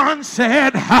 So John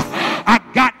said, I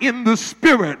got in the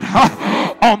Spirit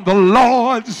on the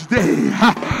Lord's day.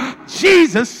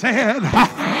 Jesus said,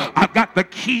 I've got the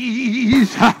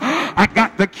keys. I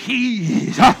got the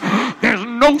keys. There's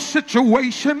no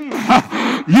situation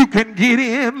you can get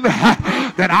in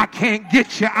that I can't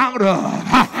get you out of.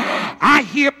 I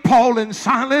hear Paul and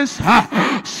Silas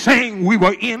saying we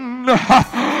were in,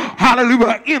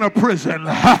 hallelujah, in a prison.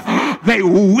 They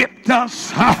whipped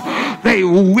us. They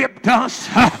whipped us.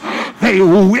 They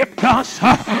whipped us.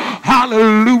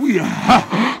 Hallelujah.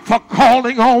 For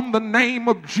calling on the name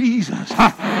of Jesus.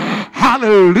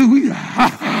 Hallelujah.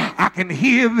 I can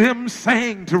hear them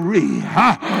saying to Ree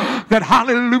that,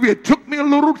 hallelujah, it took me a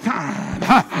little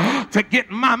time to get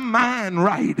my mind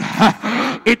right.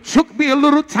 It took me a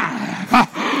little time.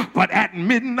 But at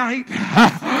midnight,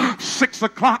 6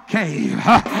 o'clock came.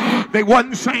 They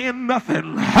wasn't saying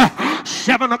nothing.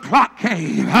 7 o'clock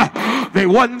came. They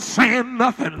wasn't saying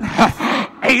nothing.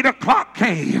 8 8 o'clock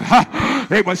came,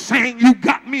 they were saying, you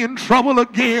got me in trouble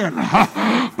again.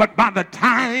 But by the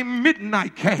time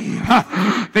midnight came,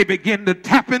 they began to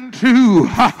tap into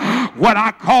what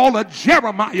I call a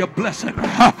Jeremiah blessing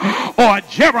or a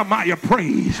Jeremiah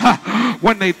praise.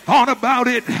 When they thought about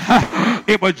it,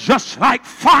 it was just like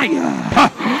fire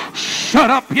shut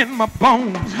up in my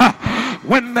bones.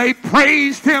 When they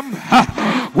praised him,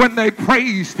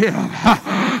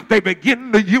 they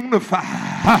begin to unify.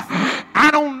 I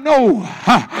don't know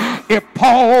if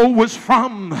Paul was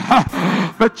from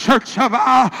the church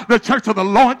of the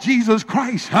Lord Jesus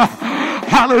Christ.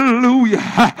 Hallelujah.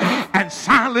 And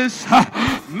Silas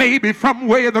maybe from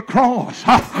way of the cross.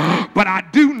 But I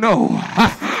do know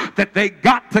that they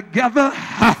got together.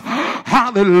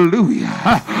 Hallelujah.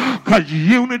 Because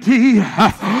unity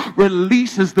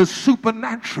releases the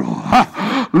supernatural.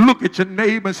 Look at your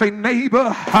neighbor and say,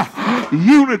 neighbor,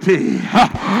 unity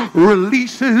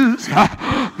releases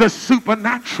the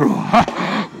supernatural.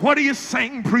 What are you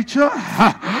saying, preacher?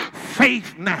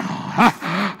 Faith now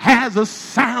has a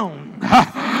sound.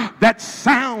 That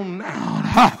sound now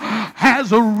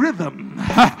has a rhythm.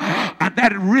 And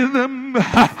that rhythm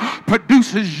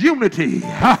produces unity.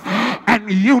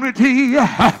 And unity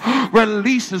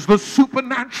releases the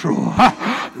supernatural.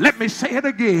 Let me say it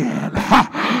again.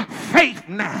 Faith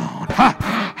now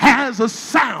has a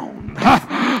sound.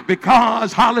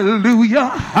 Because,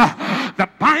 hallelujah, the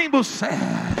Bible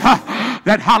says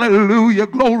that, hallelujah,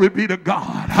 glory be to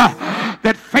God,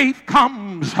 that faith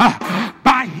comes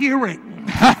by hearing.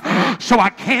 So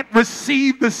I can't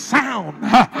receive the sound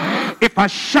if I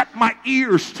shut my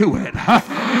ears to it.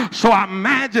 So I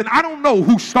imagine, I don't know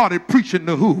who started preaching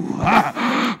to who,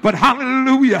 but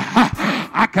hallelujah,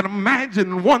 I can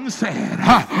imagine one said,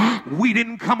 we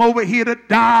didn't come over here to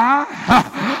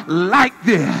die like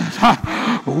this.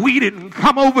 We didn't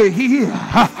come over here.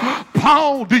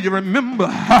 Paul, do you remember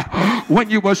when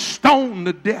you were stoned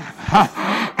to death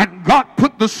and God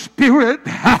put the Spirit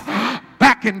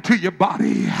back into your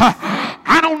body?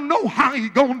 I don't know how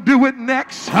he's going to do it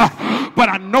next, but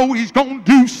I know he's going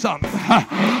to do something.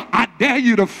 I dare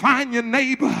you to find your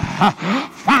neighbor,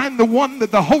 find the one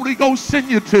that the Holy Ghost sent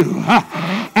you to,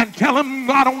 and tell him,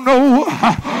 I don't know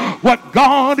what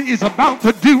God is about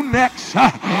to do next,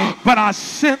 but I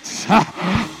sense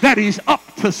that he's up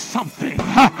to something.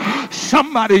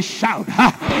 Somebody shout,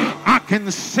 I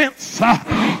can sense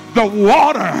the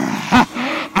water.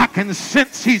 I can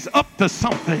sense he's up to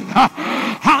something.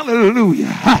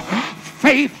 Hallelujah.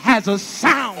 Faith has a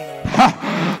sound.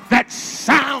 That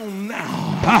sound now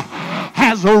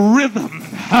has a rhythm.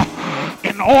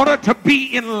 In order to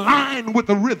be in line with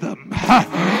the rhythm,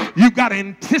 you got to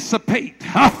anticipate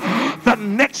the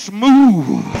next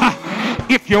move.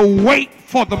 If you wait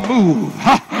for the move,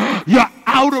 you're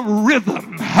out of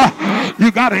rhythm.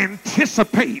 You got to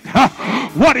anticipate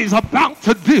what he's about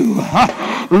to do.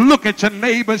 Look at your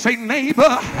neighbor and say,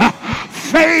 neighbor,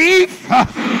 faith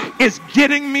is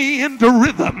getting me into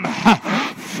rhythm.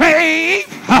 Faith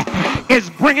is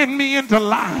bringing me into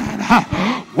line.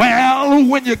 Well,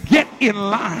 when you get in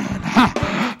line,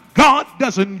 God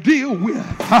doesn't deal with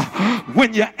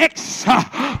when you're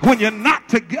when you're not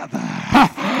together.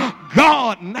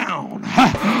 God now,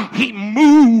 he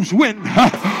moves when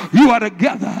you are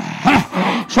together.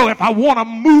 So if I want to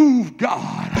move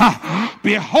God,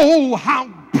 behold how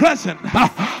pleasant,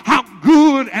 how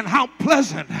good and how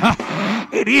pleasant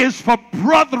it is for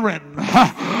brethren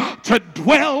to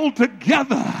dwell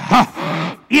together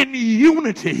in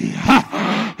unity.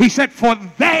 He said, for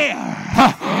there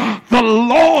the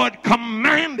Lord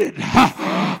commanded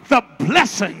the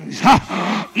blessings,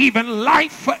 even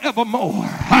life forevermore.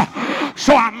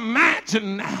 So I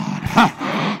imagine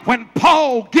now when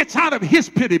Paul gets out of his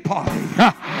pity party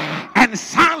and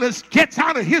Silas gets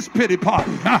out of his pity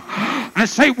party and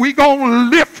say, we're going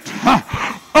to lift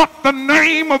up the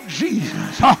name of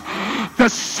Jesus. The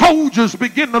soldiers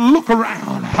begin to look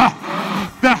around.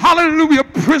 The hallelujah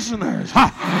prisoners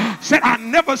said, I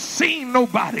never seen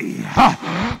nobody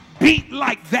beat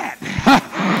like that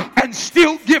and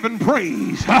still giving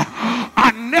praise.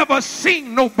 I never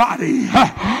seen nobody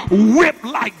whip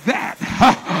like that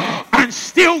and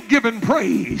still giving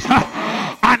praise.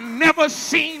 I never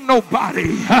seen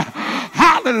nobody,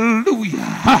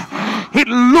 hallelujah. It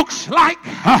looks like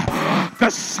the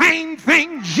same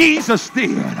thing Jesus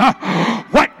did.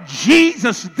 What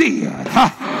Jesus did,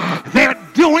 they're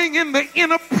doing in the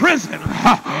inner prison.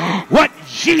 What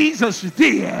Jesus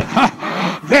did,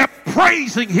 they're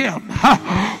praising him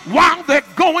while they're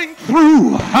going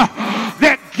through.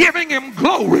 They're giving him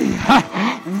glory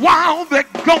while they're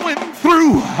going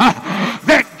through.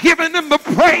 They're giving him the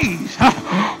praise praise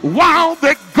while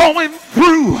they're going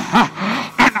through.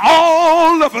 And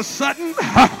all of a sudden,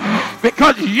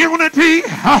 because unity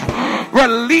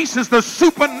releases the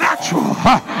supernatural,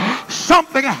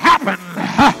 something happened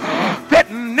that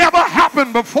never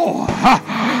happened before.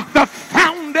 The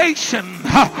foundation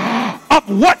of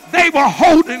what they were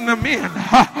holding them in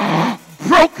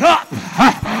broke up.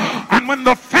 And when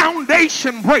the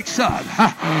foundation breaks up,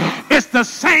 it's the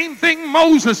same thing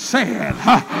Moses said.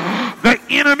 The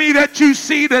enemy that you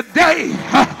see today,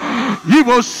 you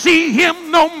will see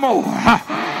him no more.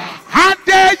 I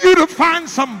dare you to find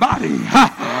somebody,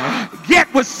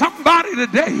 get with somebody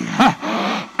today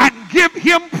and give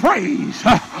him praise.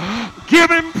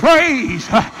 Give him praise.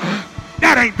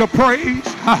 That ain't the praise.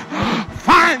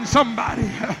 Find somebody.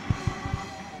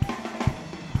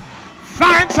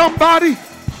 Find somebody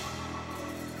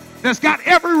that's got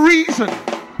every reason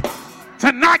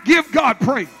to not give God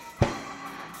praise.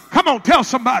 Come on, tell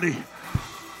somebody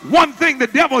one thing the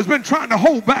devil has been trying to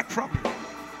hold back from you.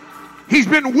 He's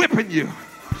been whipping you.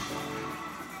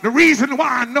 The reason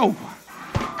why I know,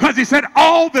 because he said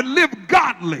all that live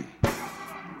godly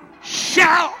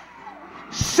shall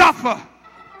suffer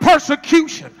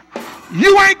persecution.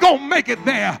 You ain't gonna make it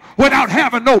there without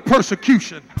having no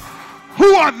persecution.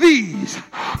 Who are these?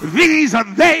 These are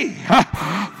they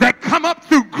that come up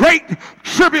through great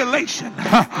tribulation.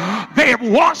 They have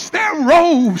washed their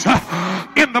robes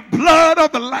in the blood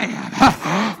of the Lamb.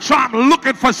 So I'm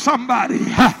looking for somebody.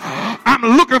 I'm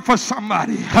looking for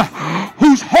somebody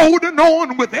who's holding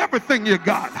on with everything you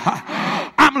got.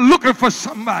 I'm looking for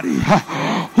somebody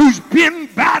who's been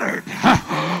battered,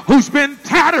 who's been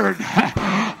tattered.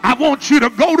 I want you to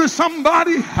go to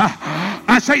somebody.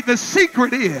 I say the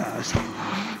secret is,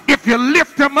 if you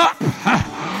lift him up,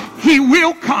 he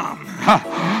will come.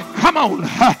 Come on.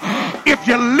 If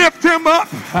you lift him up,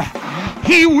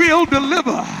 he will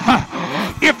deliver.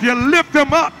 If you lift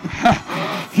him up,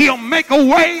 he'll make a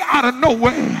way out of no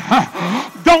way.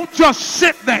 Don't just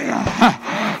sit there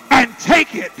and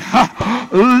take it.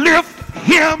 Lift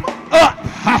him up.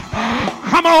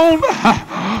 Come on.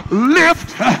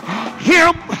 Lift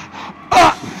him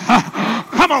up.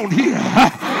 Come on here.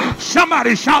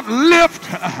 Somebody shout, lift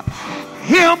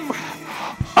him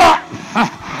up.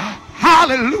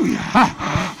 Hallelujah.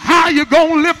 How you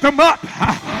gonna lift him up?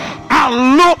 I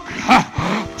look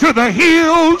to the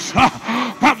hills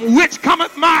from which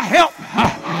cometh my help.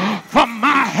 From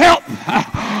my help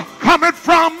cometh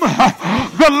from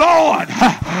the Lord.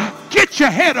 Get your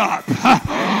head up.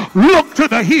 Look to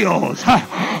the hills.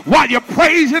 While you're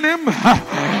praising him,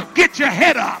 get your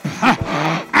head up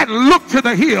and look to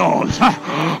the hills.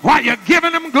 While you're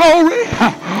giving him glory,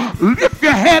 lift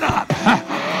your head up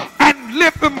and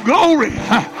lift him glory.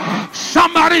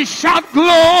 Somebody shout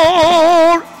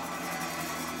glory.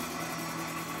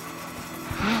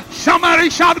 Somebody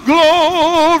shout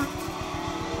glory.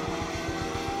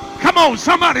 Come on,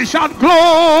 somebody shout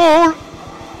glory.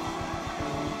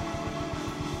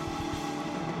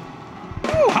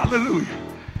 Oh, hallelujah.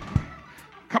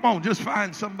 Come on, just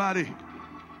find somebody,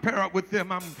 pair up with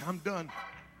them. I'm done.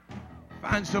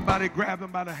 Find somebody, grab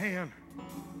them by the hand.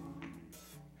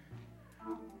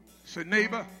 Say,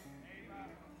 neighbor,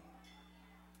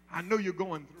 I know you're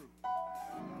going through.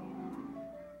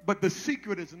 But the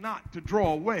secret is not to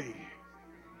draw away.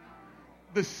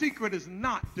 The secret is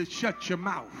not to shut your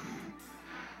mouth.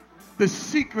 The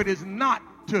secret is not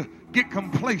to get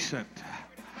complacent.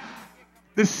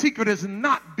 The secret is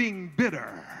not being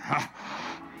bitter.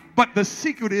 But the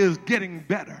secret is getting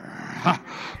better.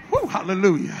 Woo,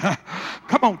 hallelujah.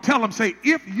 Come on, tell them, say,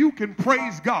 if you can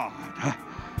praise God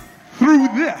through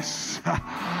this,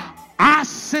 I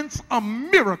sense a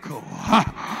miracle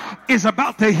is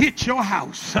about to hit your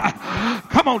house.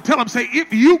 Come on, tell them, say,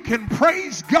 if you can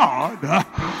praise God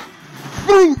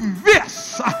through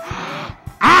this,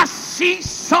 I see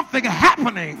something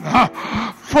happening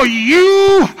for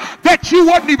you that you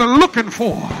wasn't even looking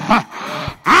for.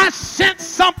 I sense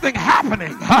something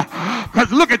happening.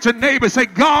 Because look at your neighbor, say,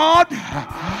 God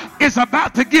is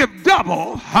about to give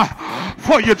double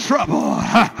for your trouble.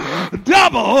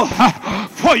 Double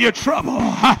for your trouble.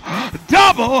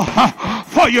 Double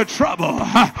for your trouble.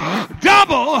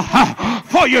 Double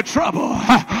for your trouble.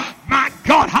 My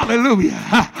God, hallelujah.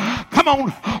 Come on,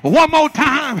 one more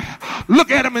time.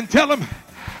 Look at him and tell him,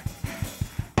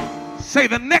 say,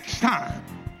 the next time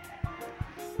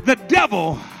the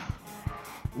devil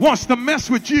wants to mess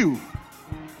with you,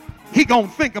 he gonna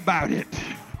think about it.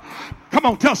 Come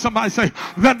on, tell somebody, say,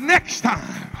 the next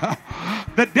time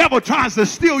the devil tries to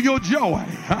steal your joy,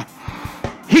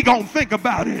 he gonna think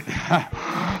about it.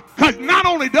 Because not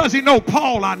only does he know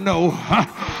Paul, I know,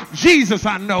 Jesus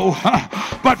I know,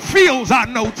 but Fields I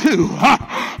know too.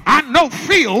 I know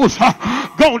Fields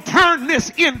gonna turn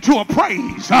this into a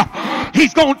praise.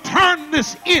 He's gonna turn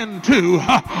this into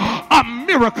a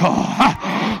miracle.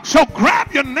 So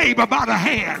grab your neighbor by the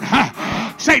hand.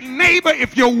 Say, neighbor,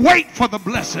 if you wait for the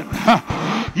blessing,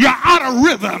 you're out of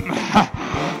rhythm.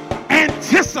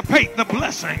 Anticipate the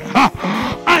blessing.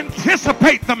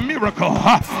 Anticipate the miracle.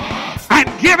 And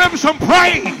give him some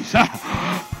praise.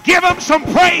 Give him some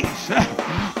praise.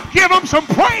 Give him some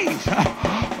praise.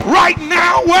 Right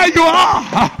now where you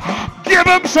are, give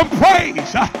him some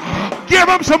praise. Give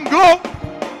him some glory.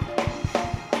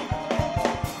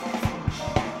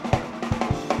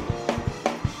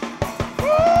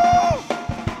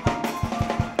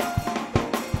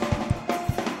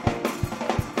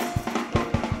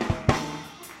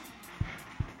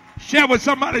 Share with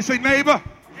somebody, say, neighbor,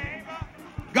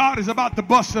 God is about to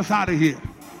bust us out of here.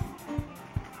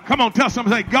 Come on, tell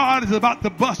somebody, say, God is about to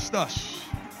bust us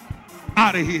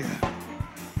out of here.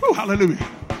 Ooh, hallelujah.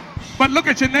 But look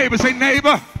at your neighbor, say,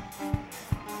 neighbor,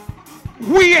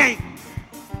 we ain't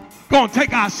going to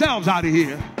take ourselves out of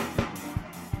here.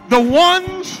 The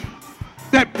ones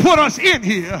that put us in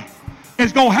here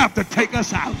is going to have to take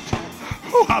us out.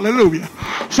 Ooh, hallelujah.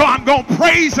 So I'm going to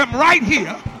praise him right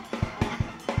here.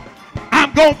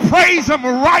 I'm going to praise him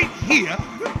right here.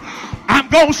 I'm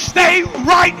going to stay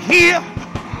right here.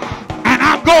 And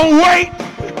I'm going to wait.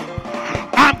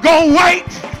 I'm going to wait.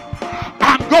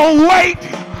 I'm going to wait.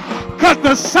 Because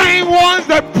the same ones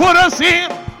that put us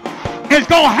in is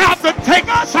going to have to take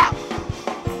us out.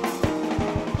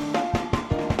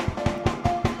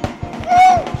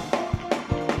 Woo!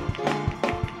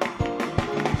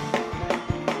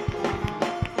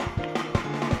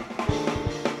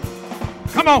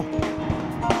 Come on.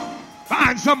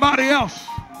 Find somebody else.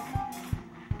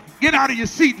 Get out of your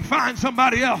seat and find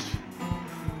somebody else.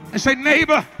 And say,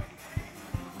 neighbor,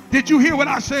 did you hear what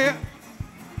I said?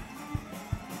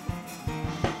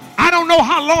 I don't know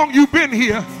how long you've been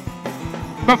here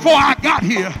before I got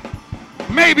here.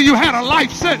 Maybe you had a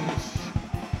life sentence.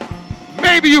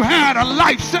 Maybe you had a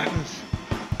life sentence.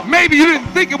 Maybe you didn't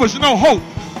think it was no hope.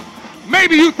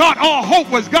 Maybe you thought all hope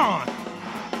was gone.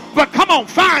 But come on,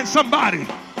 find somebody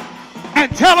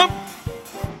and tell them,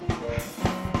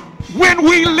 when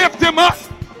we lift him up,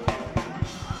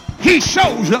 he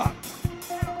shows up.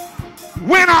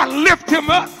 When I lift him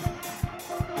up,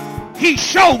 he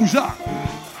shows up.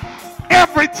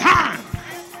 Every time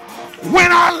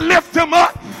when I lift him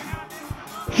up,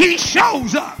 he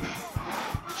shows up.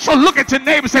 So look at your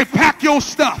neighbor and say, pack your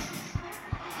stuff.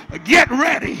 Get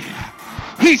ready.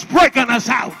 He's breaking us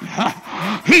out.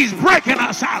 He's breaking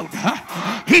us out.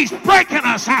 He's breaking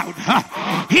us out.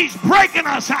 He's breaking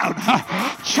us out.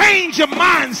 Change your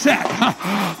mindset.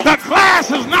 The glass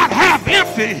is not half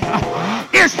empty.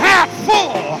 It's half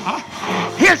full.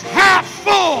 It's half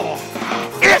full.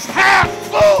 It's half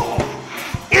full.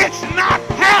 It's not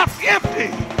half empty.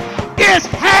 It's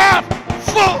half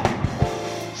full.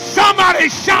 Somebody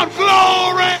shout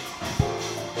glory.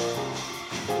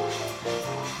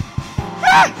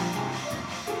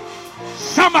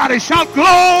 Somebody shout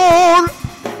glory.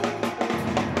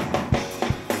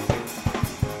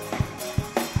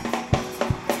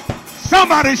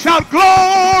 Somebody shout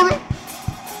glory.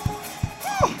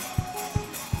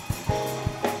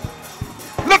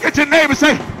 Look at your neighbor and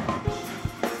say,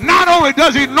 not only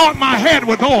does he anoint my head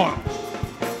with oil,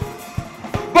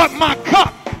 but my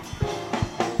cup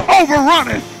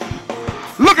overrunneth.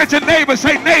 Look at your neighbor and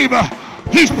say, neighbor,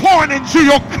 he's pouring into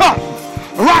your cup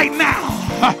right now.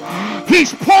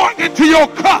 He's pouring into your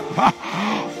cup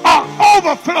an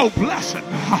overflow blessing,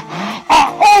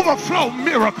 an overflow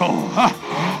miracle,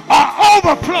 an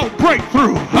overflow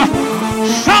breakthrough.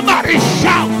 Somebody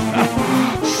shout